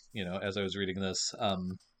as I was reading this,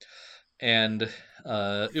 and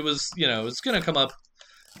it was, it's going to come up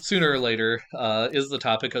sooner or later, is the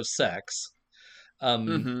topic of sex.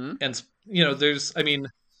 And, there's, I mean,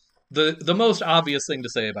 the most obvious thing to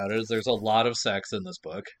say about it is there's a lot of sex in this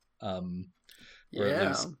book, or at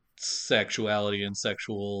least sexuality and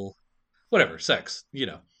sexual, whatever, sex,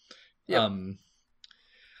 Yep.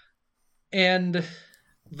 And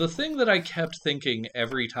the thing that I kept thinking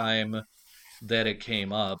every time that it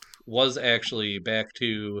came up was actually back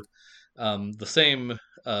to the same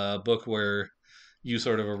book where you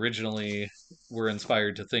sort of originally were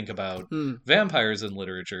inspired to think about vampires in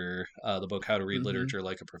literature, the book How to Read Literature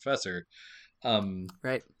Like a Professor.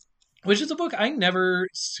 Right. Which is a book I never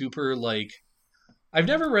super like. I've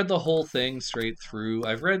never read the whole thing straight through.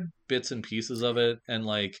 I've read bits and pieces of it, and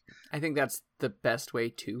like, I think that's the best way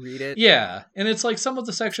to read it. yeah, and it's like some of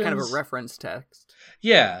the sections Kind of a reference text.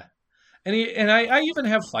 Yeah, and I even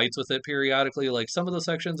have fights with it periodically. Like some of the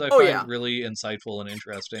sections I find really insightful and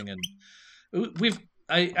interesting, and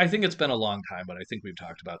I think it's been a long time, but I think we've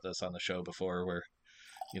talked about this on the show before, where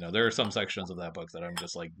there are some sections of that book that I'm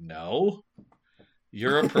just like, no,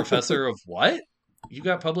 you're a professor of what? You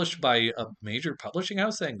got published by a major publishing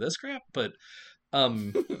house saying this crap, but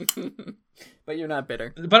but you're not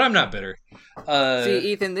bitter. But I'm not bitter.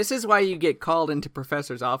 See, Ethan, this is why you get called into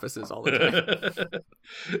professors' offices all the time.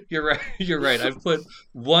 You're right. I've put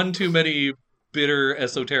one too many bitter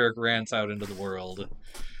esoteric rants out into the world,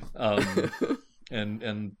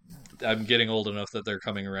 and I'm getting old enough that they're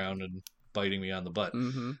coming around and biting me on the butt.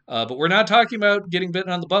 Mm-hmm. But we're not talking about getting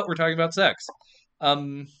bitten on the butt. We're talking about sex.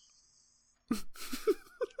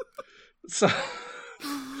 So,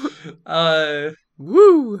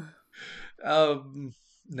 woo.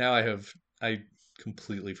 Now I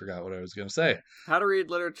completely forgot what I was going to say. How to read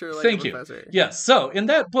literature like Thank a you. professor. Yes. So in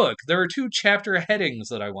that book, there are 2 chapter headings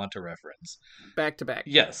that I want to reference. Back to back.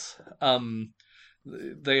 Yes.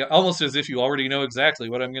 They almost as if you already know exactly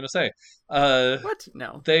what I'm going to say. What?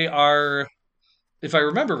 No. They are, if I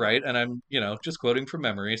remember right, and I'm, just quoting from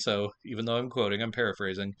memory, so even though I'm quoting, I'm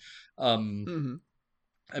paraphrasing. Mm-hmm.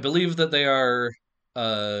 I believe that they are,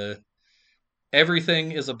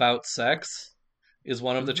 everything is about sex is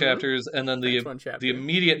one of the chapters, and then the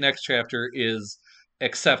immediate next chapter is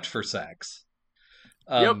except for sex.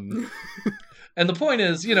 Yep. And the point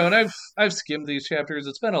is, and I've skimmed these chapters.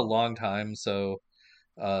 It's been a long time, so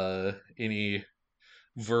any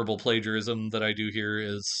verbal plagiarism that I do here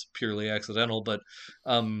is purely accidental. But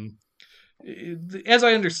as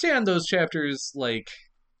I understand those chapters, like,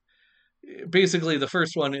 basically the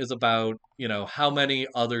first one is about, how many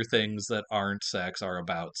other things that aren't sex are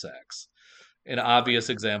about sex. An obvious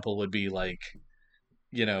example would be like,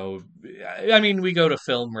 I mean, we go to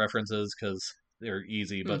film references because they're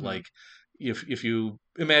easy, but like, if you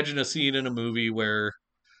imagine a scene in a movie where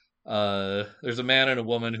there's a man and a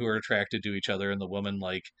woman who are attracted to each other, and the woman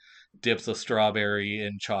like dips a strawberry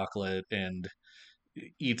in chocolate and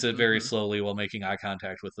eats it very slowly while making eye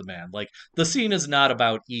contact with the man. Like, the scene is not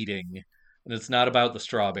about eating, and it's not about the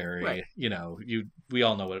strawberry. Right. We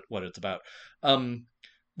all know what it's about.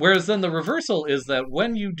 Whereas then the reversal is that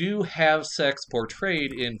when you do have sex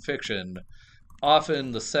portrayed in fiction,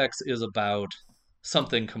 often the sex is about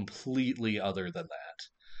something completely other than that.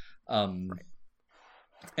 Right.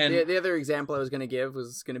 And the other example I was going to give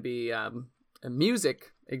was going to be a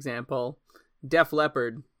music example. Def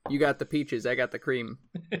Leppard, you got the peaches, I got the cream.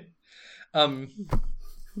 I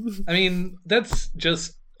mean, that's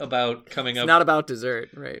just about coming up. It's not about dessert,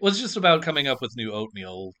 right? Well, it's just about coming up with new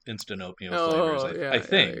instant oatmeal flavors. I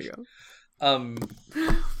think. There you go.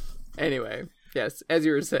 Anyway, yes, as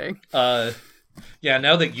you were saying. Yeah,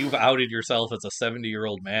 now that you've outed yourself as a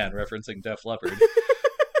 70-year-old man referencing Def Leppard.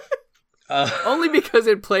 Only because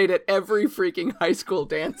it played at every freaking high school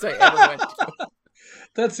dance I ever went to.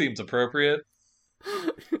 That seems appropriate.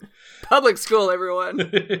 Public school,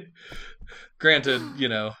 everyone. Granted,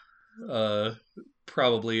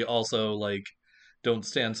 probably also like Don't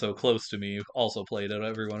Stand So Close to Me also played at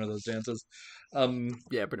every one of those dances.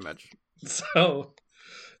 Yeah, pretty much. So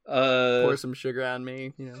pour some sugar on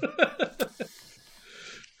me,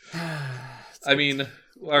 I mean,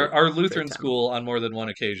 our Lutheran school on more than one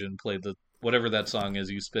occasion played whatever that song is,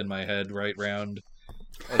 You Spin My Head Right Round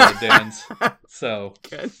at the dance. So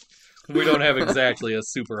good. We don't have exactly a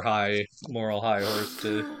super high moral high horse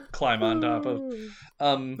to climb on top of.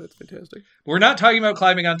 That's fantastic. We're not talking about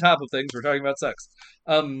climbing on top of things. We're talking about sex.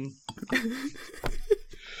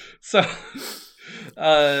 So,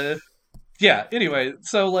 yeah. Anyway,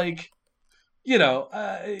 so like,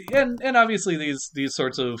 and obviously these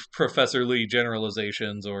sorts of professorly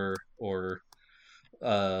generalizations or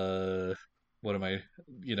what am I?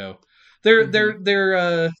 They're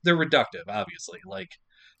reductive. Obviously, like.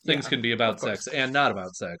 Things can be about sex and not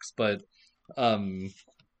about sex, but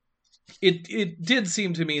it did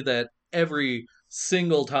seem to me that every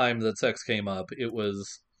single time that sex came up, it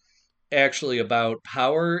was actually about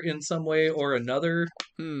power in some way or another.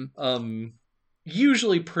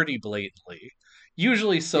 Usually pretty blatantly.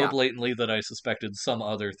 Usually so blatantly that I suspected some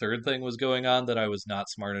other third thing was going on that I was not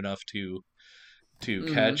smart enough to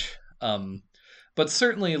catch. But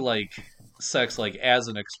certainly like sex like as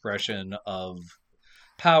an expression of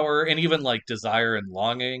power, and even like desire and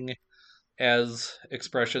longing as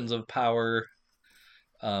expressions of power.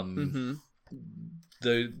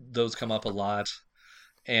 those come up a lot,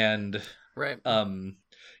 and Right.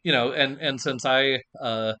 you know, and since I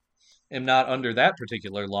am not under that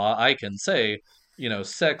particular law, I can say, you know,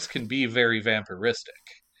 sex can be very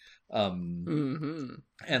vampiristic. Mm-hmm.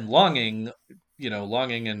 And longing, you know,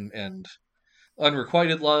 longing and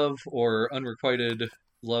unrequited love, or unrequited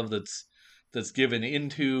love that's given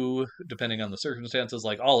into, depending on the circumstances,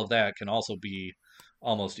 like all of that can also be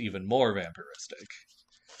almost even more vampiristic.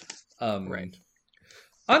 Right.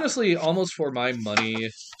 Honestly, almost for my money,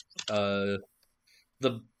 the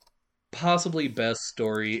possibly best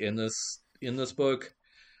story in this book,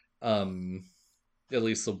 at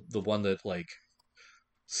least the one that like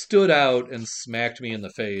stood out and smacked me in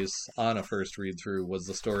the face on a first read through, was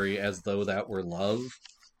the story As Though That Were Love,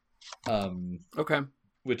 Okay.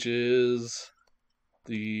 which is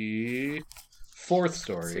the fourth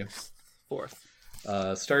story. Fourth.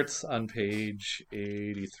 Starts on page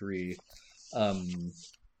 83.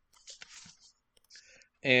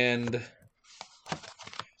 And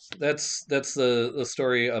that's the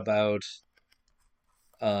story about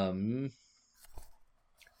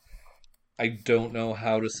I don't know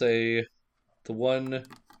how to say the one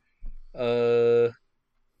the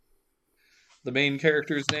main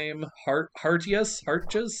character's name. Hartius.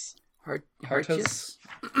 Hartius.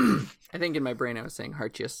 I think in my brain I was saying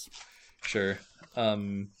Hartius. Sure.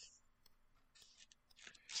 And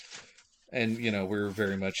you know, we're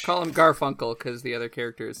very much Call him Garfunkel because the other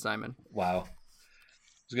character is Simon. Wow.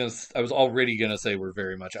 I was already gonna say we're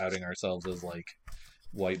very much outing ourselves as like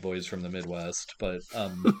white boys from the Midwest, but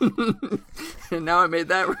And now I made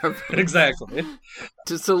that reference. exactly.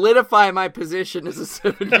 To solidify my position as a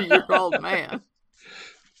 70-year-old man.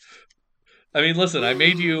 I mean, listen, I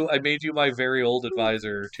made you my very old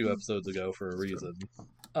advisor 2 episodes ago for a reason.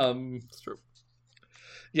 It's true.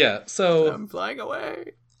 Yeah, so I'm flying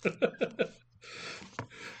away.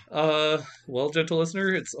 well, gentle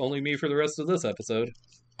listener, it's only me for the rest of this episode.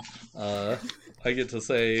 I get to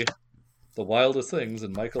say the wildest things,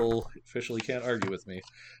 and Michael officially can't argue with me.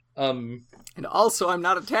 And also, I'm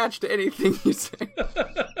not attached to anything you say.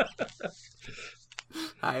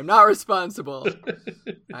 I am not responsible.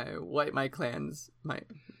 I wipe my hands of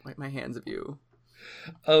you.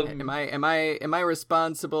 Am I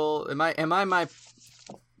responsible? Am I my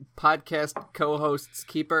podcast co-host's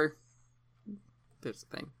keeper? There's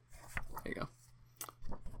the thing. There you go.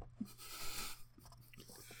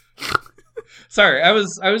 Sorry, I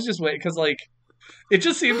was just waiting because like it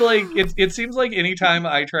just seemed like it seems like anytime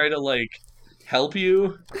I try to like help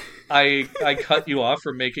you, I cut you off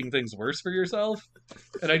from making things worse for yourself,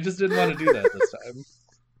 and I just didn't want to do that this time.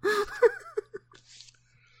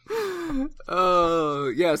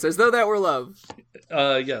 Oh yes, As Though That Were Love.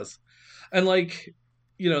 Yes, and like,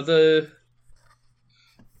 you know,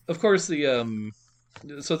 of course the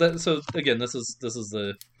so again, this is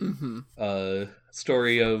the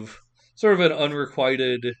story of sort of an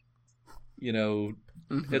unrequited, you know,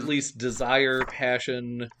 at least desire,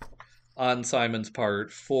 passion on Simon's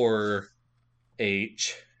part for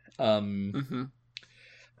H. And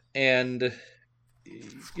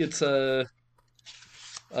it's a,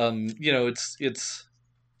 you know, it's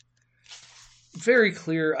very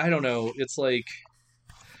clear. I don't know. It's like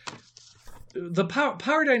the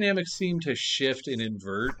power dynamics seem to shift and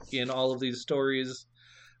invert in all of these stories.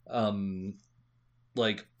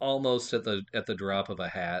 Like almost at the drop of a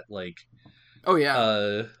hat. Like, oh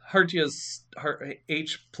yeah,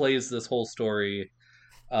 H plays this whole story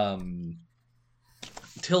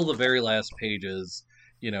till the very last pages.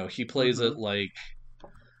 You know, he plays it like,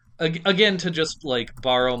 again, to just like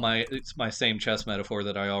borrow my same chess metaphor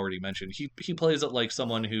that I already mentioned. He plays it like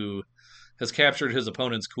someone who has captured his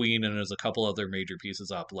opponent's queen and has a couple other major pieces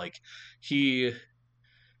up. Like he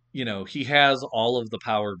has all of the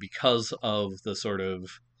power because of the sort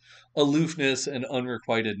of aloofness and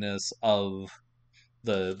unrequitedness of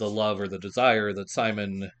the love or the desire that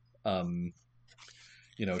Simon,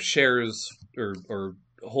 you know, shares or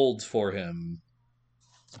holds for him.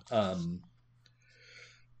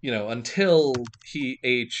 You know, until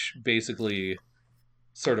H basically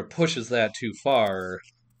sort of pushes that too far,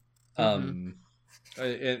 and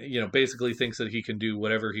you know, basically thinks that he can do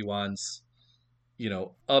whatever he wants, you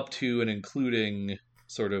know, up to and including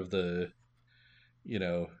sort of the, you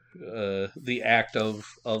know, the act of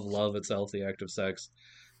love itself, the act of sex,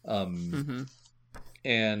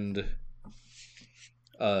 and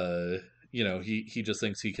you know, he just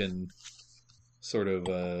thinks he can sort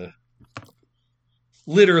of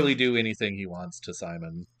literally do anything he wants to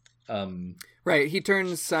Simon. Right, he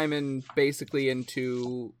turns Simon basically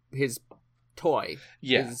into his toy,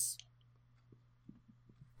 his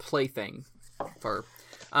plaything. for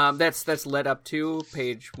that's led up to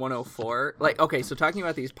page 104. Like, okay, so talking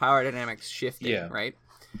about these power dynamics shifting, right?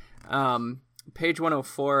 Page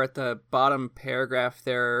 104 at the bottom paragraph,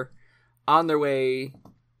 they're on their way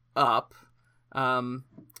up.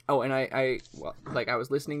 Oh, and I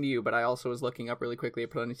was listening to you, but I also was looking up really quickly at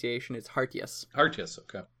pronunciation. It's Hartius. Hartius,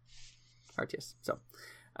 okay. Hartius. So,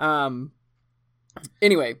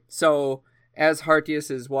 anyway, so as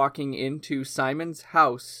Hartius is walking into Simon's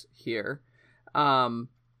house here,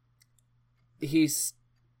 he's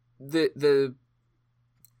the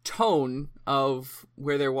tone of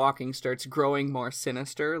where they're walking starts growing more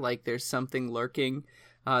sinister. Like there's something lurking.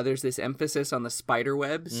 There's this emphasis on the spider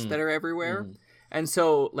webs that are everywhere. And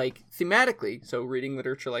so, like, thematically, so reading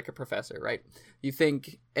literature like a professor, right? You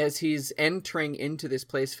think as he's entering into this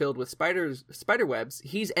place filled with spider webs,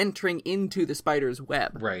 he's entering into the spider's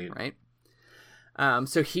web. Right?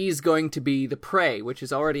 So he's going to be the prey, which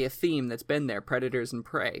is already a theme that's been there, predators and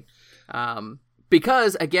prey.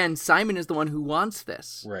 Because, again, Simon is the one who wants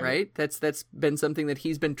this, right? That's been something that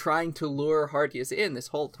he's been trying to lure Hartius in this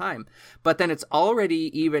whole time. But then it's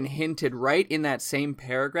already even hinted right in that same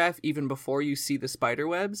paragraph, even before you see the spider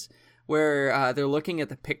webs, where they're looking at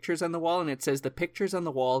the pictures on the wall, and it says the pictures on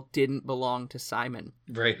the wall didn't belong to Simon.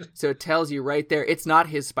 Right. So it tells you right there, it's not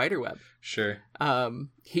his spider web. Sure.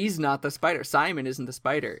 He's not the spider. Simon isn't the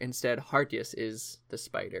spider. Instead, Hartius is the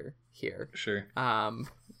spider here. Sure.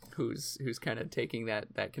 Who's kind of taking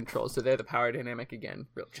that control. So they're the power dynamic again,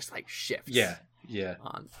 real just like shifts. Yeah.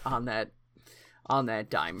 On that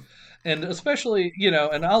dime. And especially,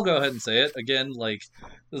 and I'll go ahead and say it again, like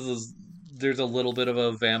there's a little bit of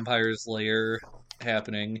a vampire's lair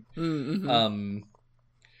happening. Mm-hmm.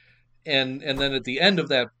 And then at the end of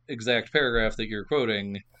that exact paragraph that you're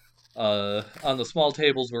quoting, on the small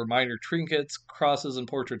tables were minor trinkets, crosses and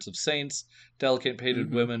portraits of saints, delicate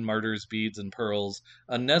painted women, martyrs, beads, and pearls,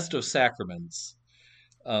 a nest of sacraments,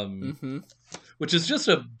 which is just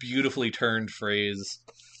a beautifully turned phrase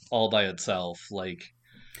all by itself. Like,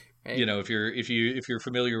 if you're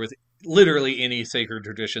familiar with literally any sacred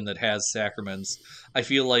tradition that has sacraments, I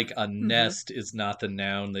feel like a nest is not the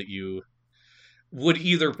noun that you would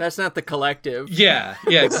either. That's not the collective. Yeah,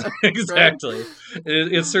 exactly. Right?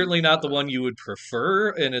 It's certainly not the one you would prefer,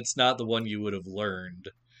 and it's not the one you would have learned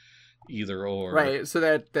either or. Right. So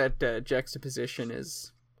that juxtaposition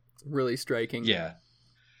is really striking. Yeah,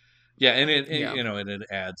 and it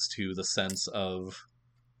adds to the sense of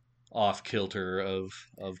off kilter of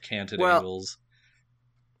canted angles.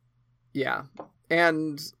 Yeah,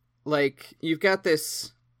 and like you've got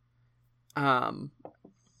this.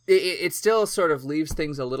 It still sort of leaves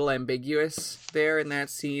things a little ambiguous there in that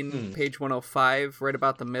scene, page 105, right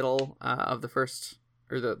about the middle of the first,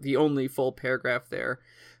 or the only full paragraph there.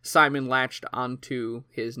 Simon latched onto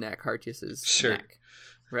his neck, Hartius's neck,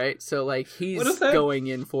 right? So, like, he's going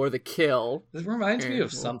in for the kill. It reminds me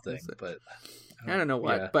of something, but I don't know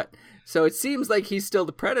what. But so it seems like he's still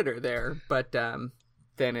the predator there, but then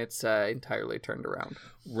it's entirely turned around.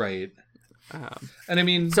 Right. And I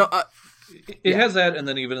mean... So... It has that, and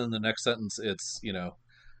then even in the next sentence, it's,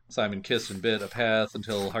 Simon kissed and bit a path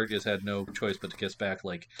until Hartius had no choice but to kiss back.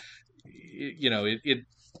 Like,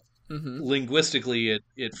 linguistically,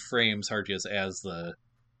 it frames Hartius as the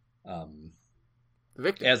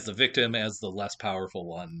victim, as the less powerful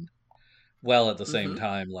one. While at the same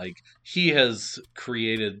time, like, he has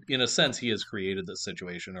created this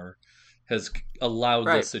situation, or has allowed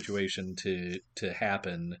this situation to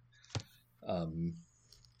happen.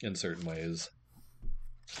 In certain ways.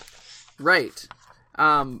 Right.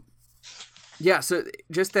 So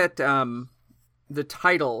just that the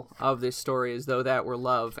title of this story is Though That Were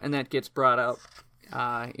Love, and that gets brought up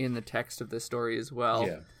in the text of this story as well.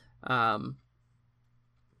 Yeah.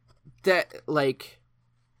 That, like,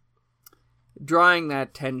 drawing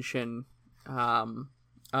that tension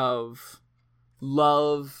of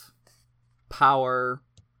love, power,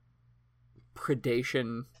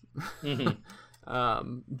 predation,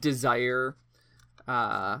 desire,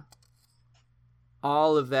 all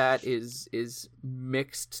of that is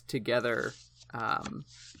mixed together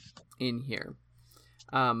in here.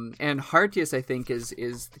 And Hartius, I think, is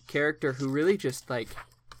the character who really just, like,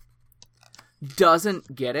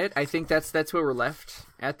 doesn't get it. I think that's where we're left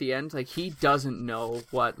at the end. Like, he doesn't know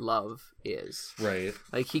what love is. Right.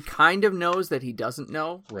 Like, he kind of knows that he doesn't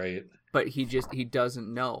know. Right. But he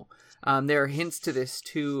doesn't know. There are hints to this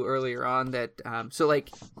too earlier on that, so like,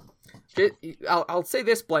 I'll say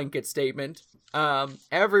this blanket statement.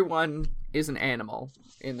 Everyone is an animal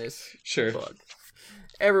in this book.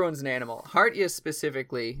 Everyone's an animal. Hartius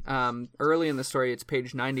specifically, early in the story, it's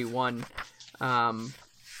page 91.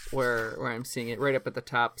 where I'm seeing it right up at the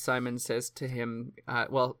top. Simon says to him,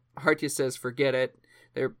 Hartius says, "Forget it."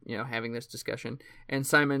 They're having this discussion, and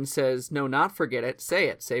Simon says, "No, not forget it. Say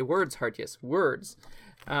it. Say words, Hartius. Words."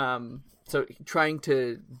 So trying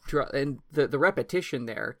to draw, and the repetition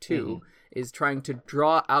there too is trying to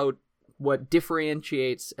draw out what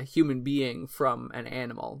differentiates a human being from an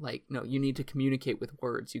animal. Like, no, you need to communicate with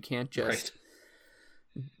words. You can't just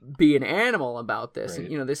be an animal about this.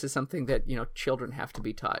 Right. And, this is something that, children have to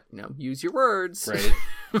be taught, use your words. Right.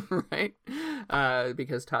 Right.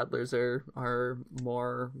 Because toddlers are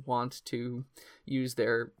more want to use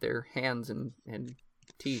their hands and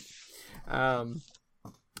teeth.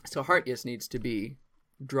 So Hartius needs to be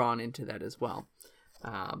drawn into that as well.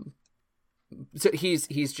 So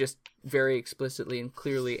he's just very explicitly and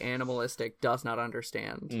clearly animalistic, does not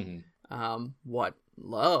understand what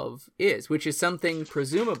love is, which is something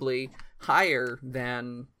presumably higher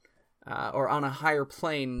than or on a higher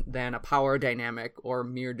plane than a power dynamic or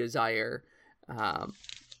mere desire or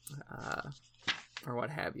what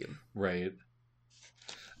have you. Right.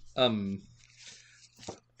 While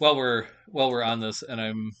we're on this, and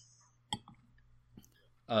I'm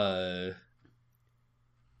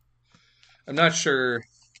not sure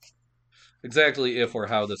exactly if or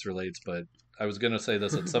how this relates, but I was gonna say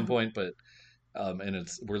this at some point, but and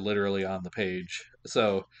we're literally on the page.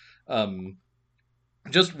 So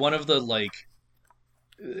just one of the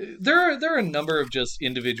there are a number of just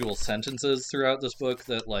individual sentences throughout this book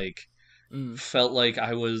that felt like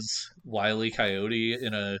I was Wile E. Coyote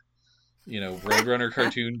in a Roadrunner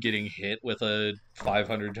cartoon getting hit with a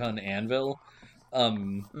 500-ton anvil.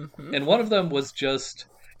 And one of them was just,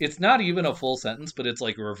 it's not even a full sentence, but it's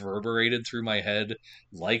reverberated through my head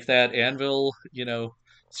like that anvil,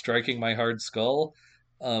 striking my hard skull.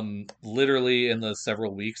 Literally in the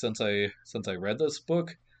several weeks since I read this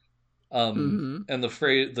book. And the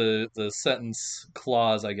phrase, the sentence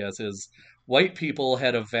clause, I guess, is, "White people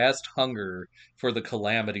had a vast hunger for the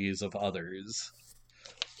calamities of others."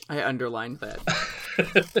 I underlined that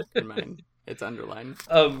in mine. It's underlined.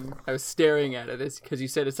 I was staring at it because you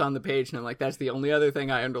said it's on the page, and I'm like, that's the only other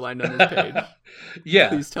thing I underlined on this page. Yeah.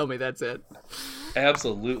 Please tell me that's it.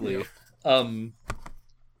 Absolutely. And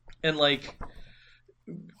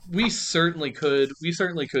we certainly could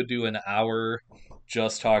do an hour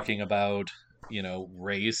just talking about,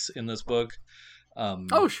 race in this book.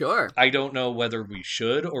 Oh, sure. I don't know whether we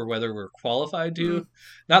should or whether we're qualified to.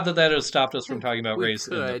 Not that has stopped us from talking about race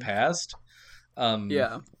in the past.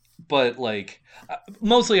 Yeah. But,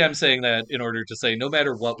 mostly I'm saying that in order to say no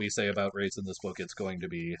matter what we say about race in this book, it's going to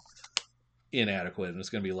be inadequate and it's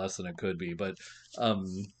going to be less than it could be. But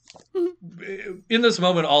in this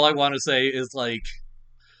moment, all I want to say is,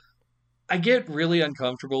 I get really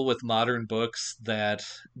uncomfortable with modern books that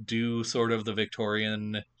do sort of the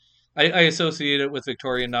Victorian... I associate it with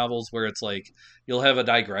Victorian novels where it's you'll have a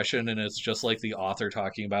digression and it's just the author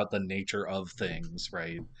talking about the nature of things,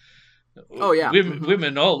 right? Oh, yeah.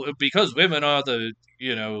 Women, because women are the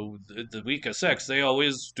weaker sex, they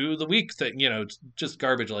always do the weak thing, just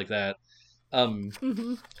garbage like that. And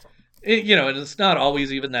it's not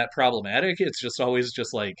always even that problematic. It's just always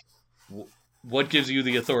just what gives you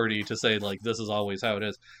the authority to say this is always how it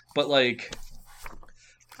is? But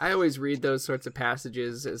I always read those sorts of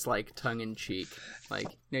passages as tongue-in-cheek.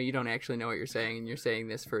 No, you don't actually know what you're saying, and you're saying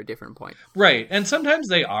this for a different point. Right, and sometimes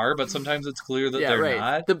they are, but sometimes it's clear that they're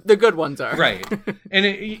not. The good ones are. Right, and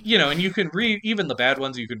and you can read, even the bad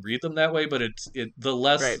ones, you can read them that way, but the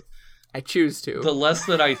less... Right. I choose to. The less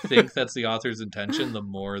that I think that's the author's intention, the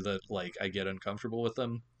more that, I get uncomfortable with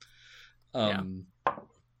them.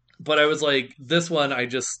 But I was this one, I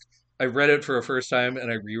read it for a first time,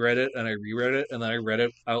 and I reread it, and I reread it, and then I read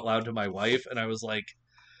it out loud to my wife, and I was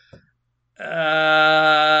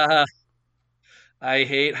I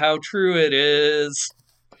hate how true it is.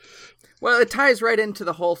 Well, it ties right into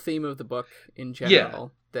the whole theme of the book in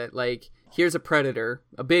general. Yeah. That, here's a predator,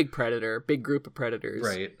 a big group of predators.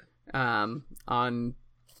 Right. On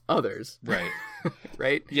others. Right.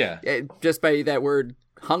 Right? Yeah. Just by that word,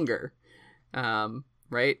 hunger.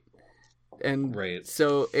 Right? And right.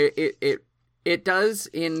 So it does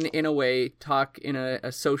in a way talk in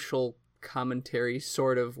a social commentary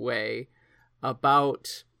sort of way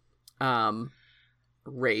about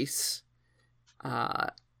race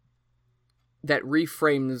that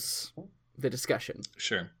reframes the discussion.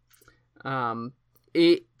 Sure. I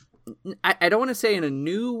don't want to say in a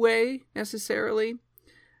new way necessarily,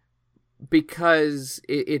 because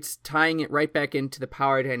it's tying it right back into the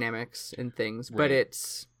power dynamics and things, right. But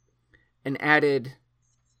it's an added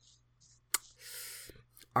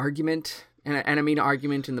argument, and I mean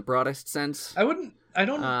argument in the broadest sense. I wouldn't I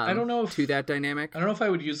don't know if to that dynamic. I don't know if I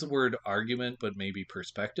would use the word argument, but maybe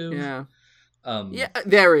perspective. Yeah. Yeah,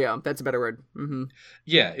 there we go. That's a better word. Mm-hmm.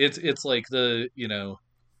 Yeah, it's like the,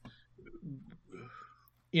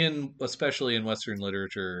 especially in Western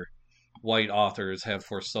literature, white authors have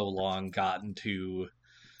for so long gotten to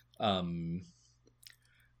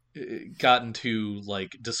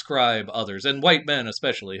like describe others, and white men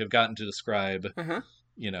especially have gotten to describe,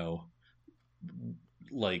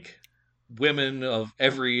 like women of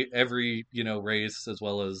every race, as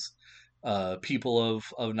well as people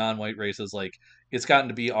of non-white races. Like, it's gotten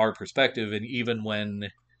to be our perspective, and even when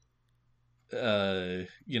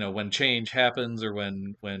when change happens, or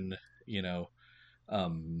when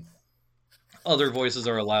other voices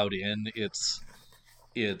are allowed in, it's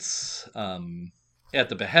at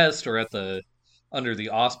the behest, or under the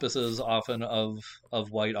auspices often of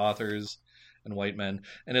white authors and white men.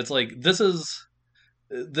 And it's like, this is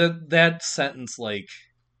that sentence, like,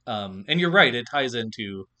 and you're right, it ties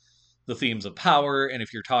into the themes of power. And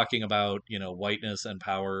if you're talking about whiteness and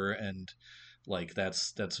power, and like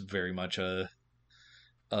that's very much a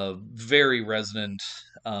very resonant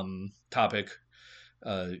topic,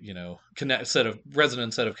 set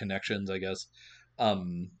of connections, I guess.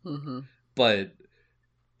 But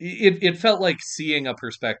it felt like seeing a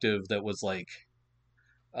perspective that was like,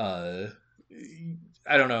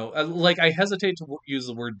 I don't know, like, I hesitate to use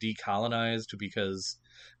the word decolonized, because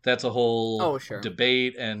that's a whole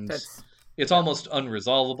debate, and it's almost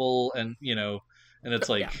unresolvable, and and it's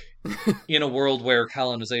like, in a world where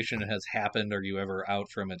colonization has happened, are you ever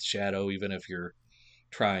out from its shadow, even if you're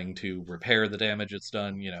trying to repair the damage it's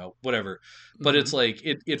done, whatever. But it's like,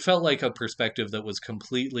 it felt like a perspective that was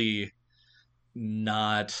completely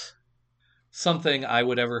not something I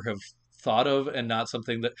would ever have thought of, and not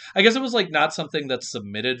something that, I guess it was like, not something that's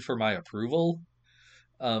submitted for my approval,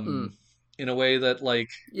 in a way that, like,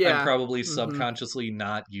 I'm probably subconsciously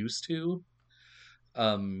not used to.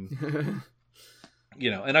 And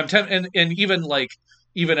I'm tempted, and even, like,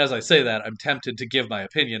 even as I say that, I'm tempted to give my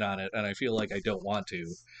opinion on it, and I feel like I don't want to,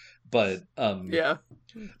 but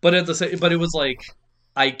but at the same, but it was like,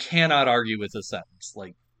 I cannot argue with this sentence,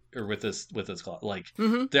 like, or with this clause, like,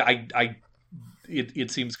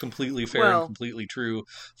 it seems completely fair and completely true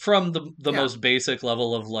from the most basic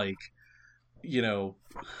level of, like,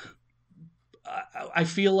 I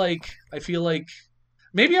feel like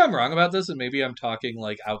maybe I'm wrong about this, and maybe I'm talking,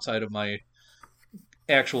 like, outside of my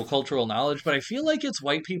actual cultural knowledge, but I feel like it's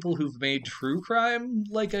white people who've made true crime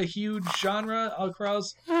like a huge genre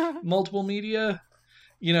across multiple media,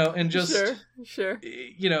 and just sure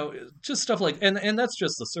just stuff like, and that's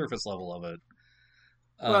just the surface level of it.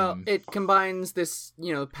 Well, it combines this,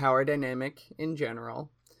 power dynamic in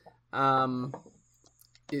general,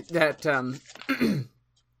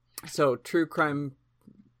 so true crime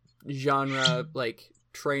genre, like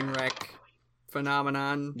train wreck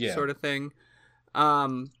phenomenon sort of thing.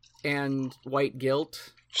 And white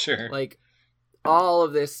guilt. Sure. Like, all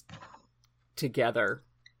of this together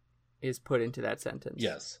is put into that sentence.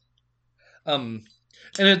 Yes. And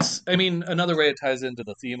it's, I mean, another way it ties into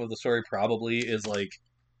the theme of the story probably is, like,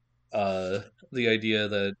 the idea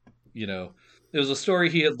that, it was a story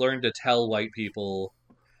he had learned to tell white people,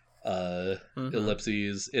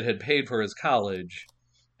 ellipses, it had paid for his college,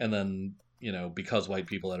 and then, because white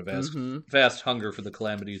people had a vast hunger for the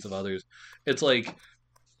calamities of others, it's like,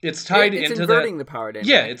 it's tied into inverting the power dynamic.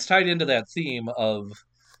 Yeah, it's tied into that theme of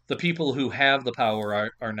the people who have the power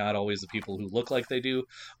are not always the people who look like they do.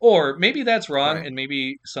 Or maybe that's wrong, and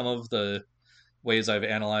maybe some of the ways I've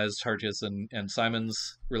analyzed Hartius and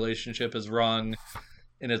Simon's relationship is wrong,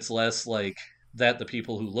 and it's less like that the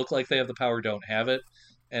people who look like they have the power don't have it,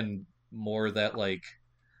 and more that, like,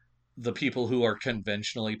 the people who are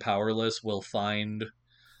conventionally powerless will find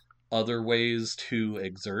other ways to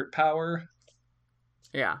exert power.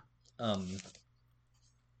 Yeah.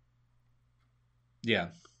 Yeah.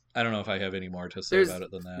 I don't know if I have any more to say about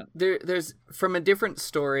it than that. There's from a different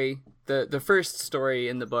story, the first story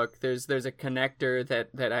in the book, there's a connector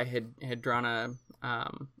that I had drawn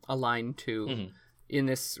a line to in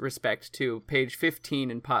this respect to page 15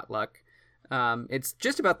 in Potluck. It's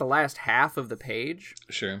just about the last half of the page.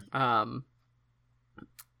 Sure.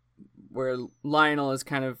 Where Lionel is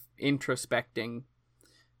kind of introspecting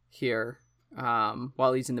here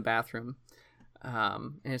while he's in the bathroom.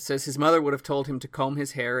 And it says his mother would have told him to comb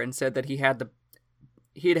his hair, and said that he had the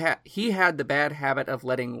bad habit of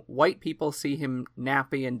letting white people see him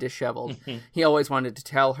nappy and disheveled. He always wanted to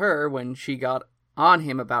tell her, when she got on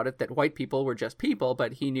him about it, that white people were just people,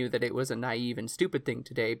 but he knew that it was a naive and stupid thing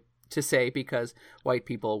to say because white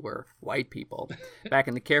people were white people. Back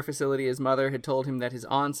in the care facility, his mother had told him that his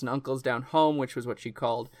aunts and uncles down home, which was what she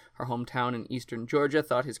called her hometown in eastern Georgia,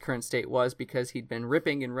 thought his current state was because he'd been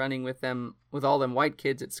ripping and running with all them white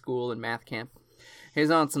kids at school and math camp. His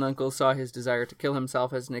aunts and uncles saw his desire to kill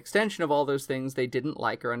himself as an extension of all those things they didn't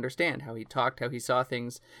like or understand, how he talked, how he saw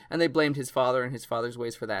things, and they blamed his father and his father's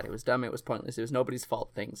ways for that. It was dumb, it was pointless, it was nobody's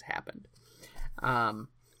fault things happened.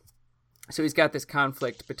 So he's got this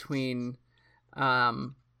conflict between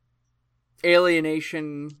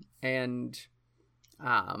alienation and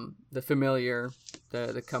the familiar,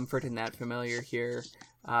 the comfort in that familiar here,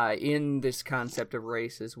 in this concept of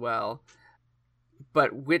race as well.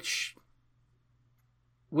 But which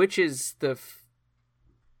is but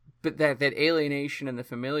that alienation and the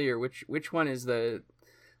familiar, which one is the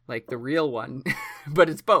real one? But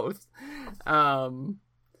it's both.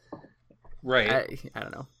 Right. I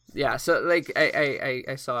don't know. Yeah. So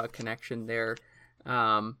I saw a connection there,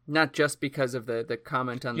 not just because of the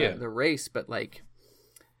comment on the race, but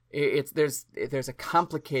there's a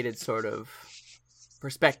complicated sort of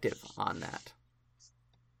perspective on that.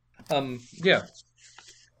 Yeah.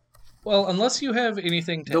 Well, unless you have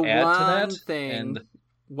anything to add to that,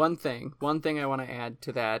 one thing I want to add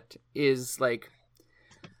to that is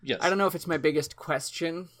yes. I don't know if it's my biggest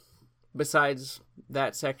question besides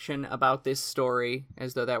that section about this story,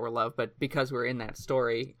 as though that were love, but because we're in that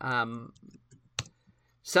story,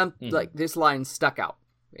 this line stuck out,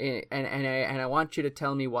 and I want you to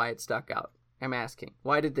tell me why it stuck out. I'm asking,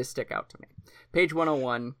 why did this stick out to me? Page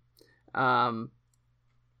 101.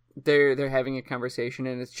 They're having a conversation,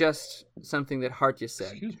 and it's just something that Hart just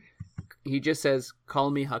said. He just says,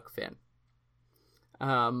 "Call me Huck Finn,"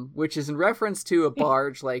 which is in reference to a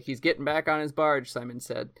barge, like he's getting back on his barge, Simon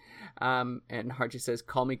said. And Hart just says,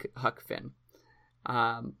 "Call me Huck Finn."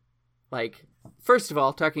 First of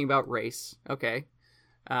all, talking about race, okay,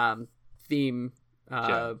 theme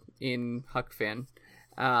in Huck Finn.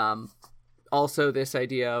 Also, this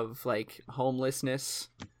idea of homelessness.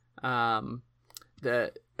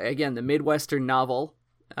 The Midwestern novel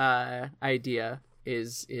idea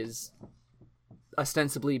is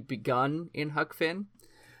ostensibly begun in Huck Finn.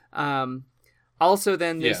 Also,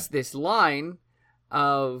 then this line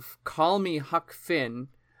of "Call me Huck Finn"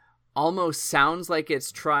 almost sounds like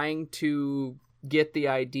it's trying to get the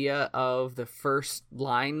idea of the first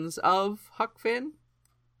lines of Huck Finn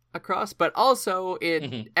across, but also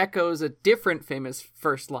it echoes a different famous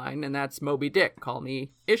first line, and that's Moby Dick, "Call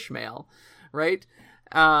me Ishmael," right?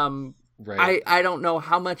 Right. I don't know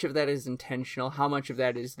how much of that is intentional, how much of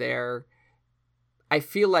that is there. I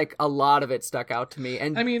feel like a lot of it stuck out to me.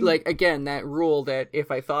 And I mean, again, that rule that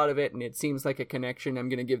if I thought of it and it seems like a connection, I'm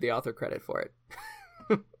going to give the author credit for it.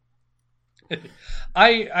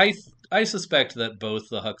 I suspect that both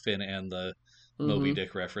the Huck Finn and the Moby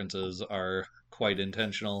Dick references are quite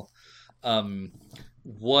intentional.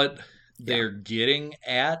 What they're getting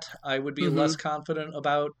at, I would be less confident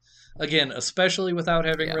about. Again, especially without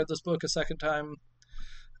having read this book a second time.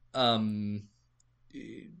 I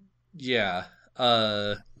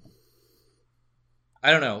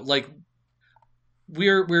don't know.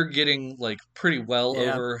 We're getting pretty well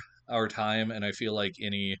over our time, and I feel like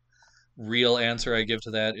any real answer I give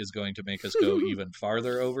to that is going to make us go even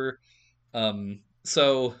farther over.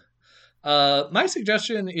 So my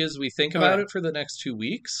suggestion is we think about it for the next 2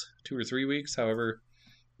 weeks, 2 or 3 weeks,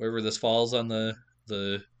 wherever this falls on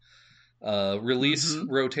the release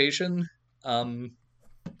rotation, and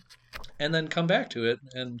then come back to it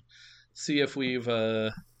and see if we've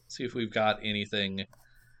got anything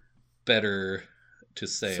better to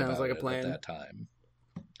say Sounds about like a it plan. at that time.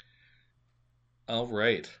 All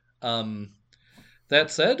right.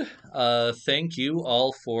 That said, thank you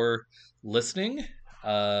all for listening.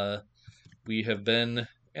 We have been,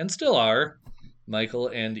 and still are, Michael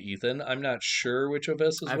and Ethan. I'm not sure which of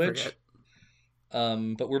us is which. Forget.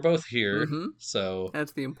 But we're both here, so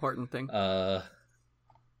that's the important thing.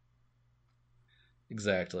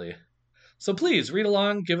 Exactly. So please read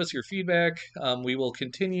along, give us your feedback. We will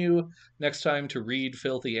continue next time to read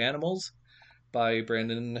Filthy Animals by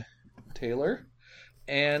Brandon Taylor.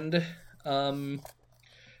 And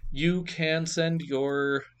you can send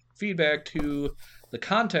your feedback to the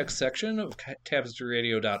context section of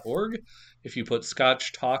tapestryradio.org. If you put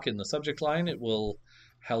Scotch Talk in the subject line, it will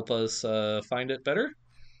help us find it better.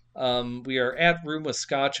 We are at Room with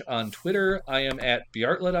Scotch on Twitter. I am at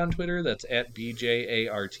Bjartlett on Twitter. That's at BJARTLETT.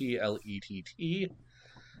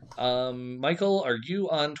 Michael, are you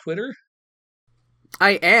on Twitter?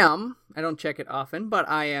 I am. I don't check it often, but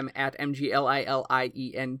I am at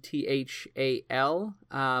MGLILIENTHAL.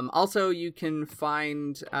 Also, you can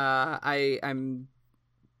find I'm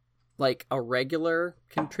like a regular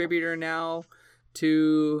contributor now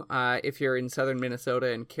to if you're in southern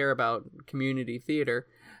Minnesota and care about community theater,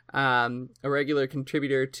 a regular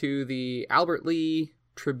contributor to the Albert Lee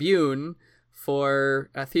Tribune for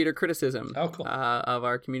theater criticism Oh, cool. of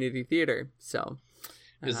our community theater. So.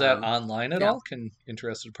 Is that online at all? Can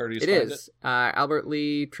interested parties find it? It is.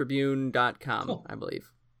 AlbertLeeTribune.com, Cool. I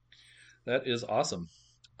believe. That is awesome.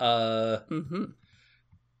 Yeah,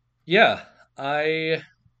 I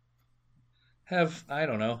have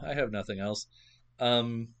nothing else.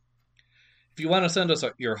 If you want to send us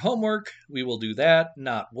your homework, we will do that.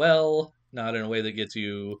 Not in a way that gets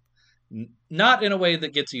you not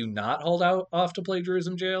hauled out off to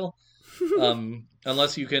plagiarism jail.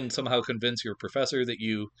 Unless you can somehow convince your professor that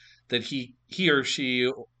he or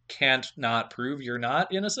she can't not prove you're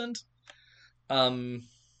not innocent.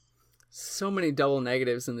 So many double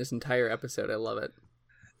negatives in this entire episode. I love it.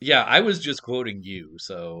 Yeah, I was just quoting you,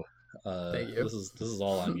 so Thank you. This is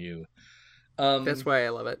all on you. That's why I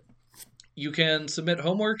love it. You can submit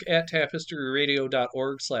homework at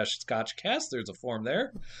tapestryradio.org/scotchcast. There's a form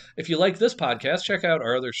there. If you like this podcast, check out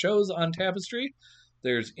our other shows on Tapestry.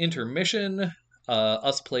 There's Intermission,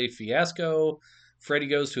 Us Play Fiasco, Freddy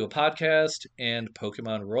Goes to a Podcast, and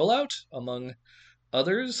Pokemon Rollout, among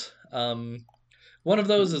others. One of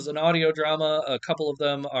those is an audio drama. A couple of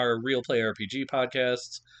them are Real Play RPG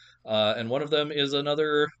podcasts. And one of them is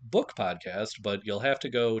another book podcast, but you'll have to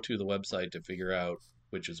go to the website to figure out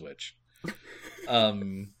which is which.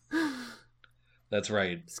 That's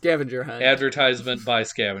right. Scavenger Hunt. Advertisement by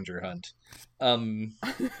Scavenger Hunt.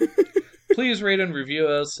 Please rate and review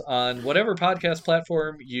us on whatever podcast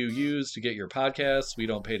platform you use to get your podcasts. We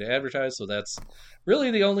don't pay to advertise, so that's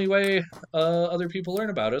really the only way other people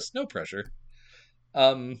learn about us. No pressure.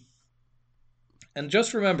 And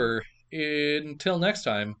just remember, until next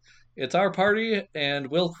time, it's our party, and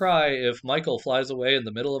we'll cry if Michael flies away in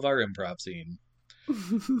the middle of our improv scene.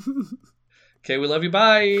 Okay, we love you.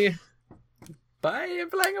 Bye. Bye, I'm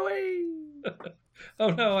flying away.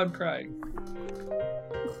 Oh no, I'm crying.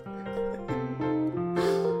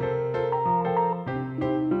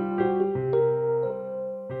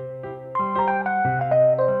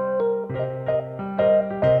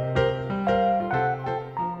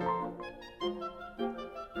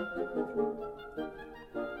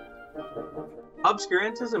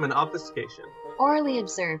 Obscurantism and obfuscation. Orally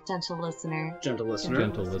observed, gentle listener. Gentle listener.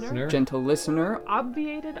 Gentle listener. Gentle listener.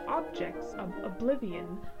 Obviated objects of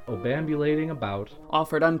oblivion. Obambulating about.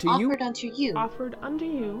 Offered unto you. Offered unto you. Offered unto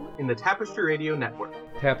you. In the Tapestry Radio Network.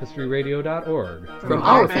 Tapestryradio.org. From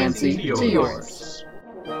our fancy to yours.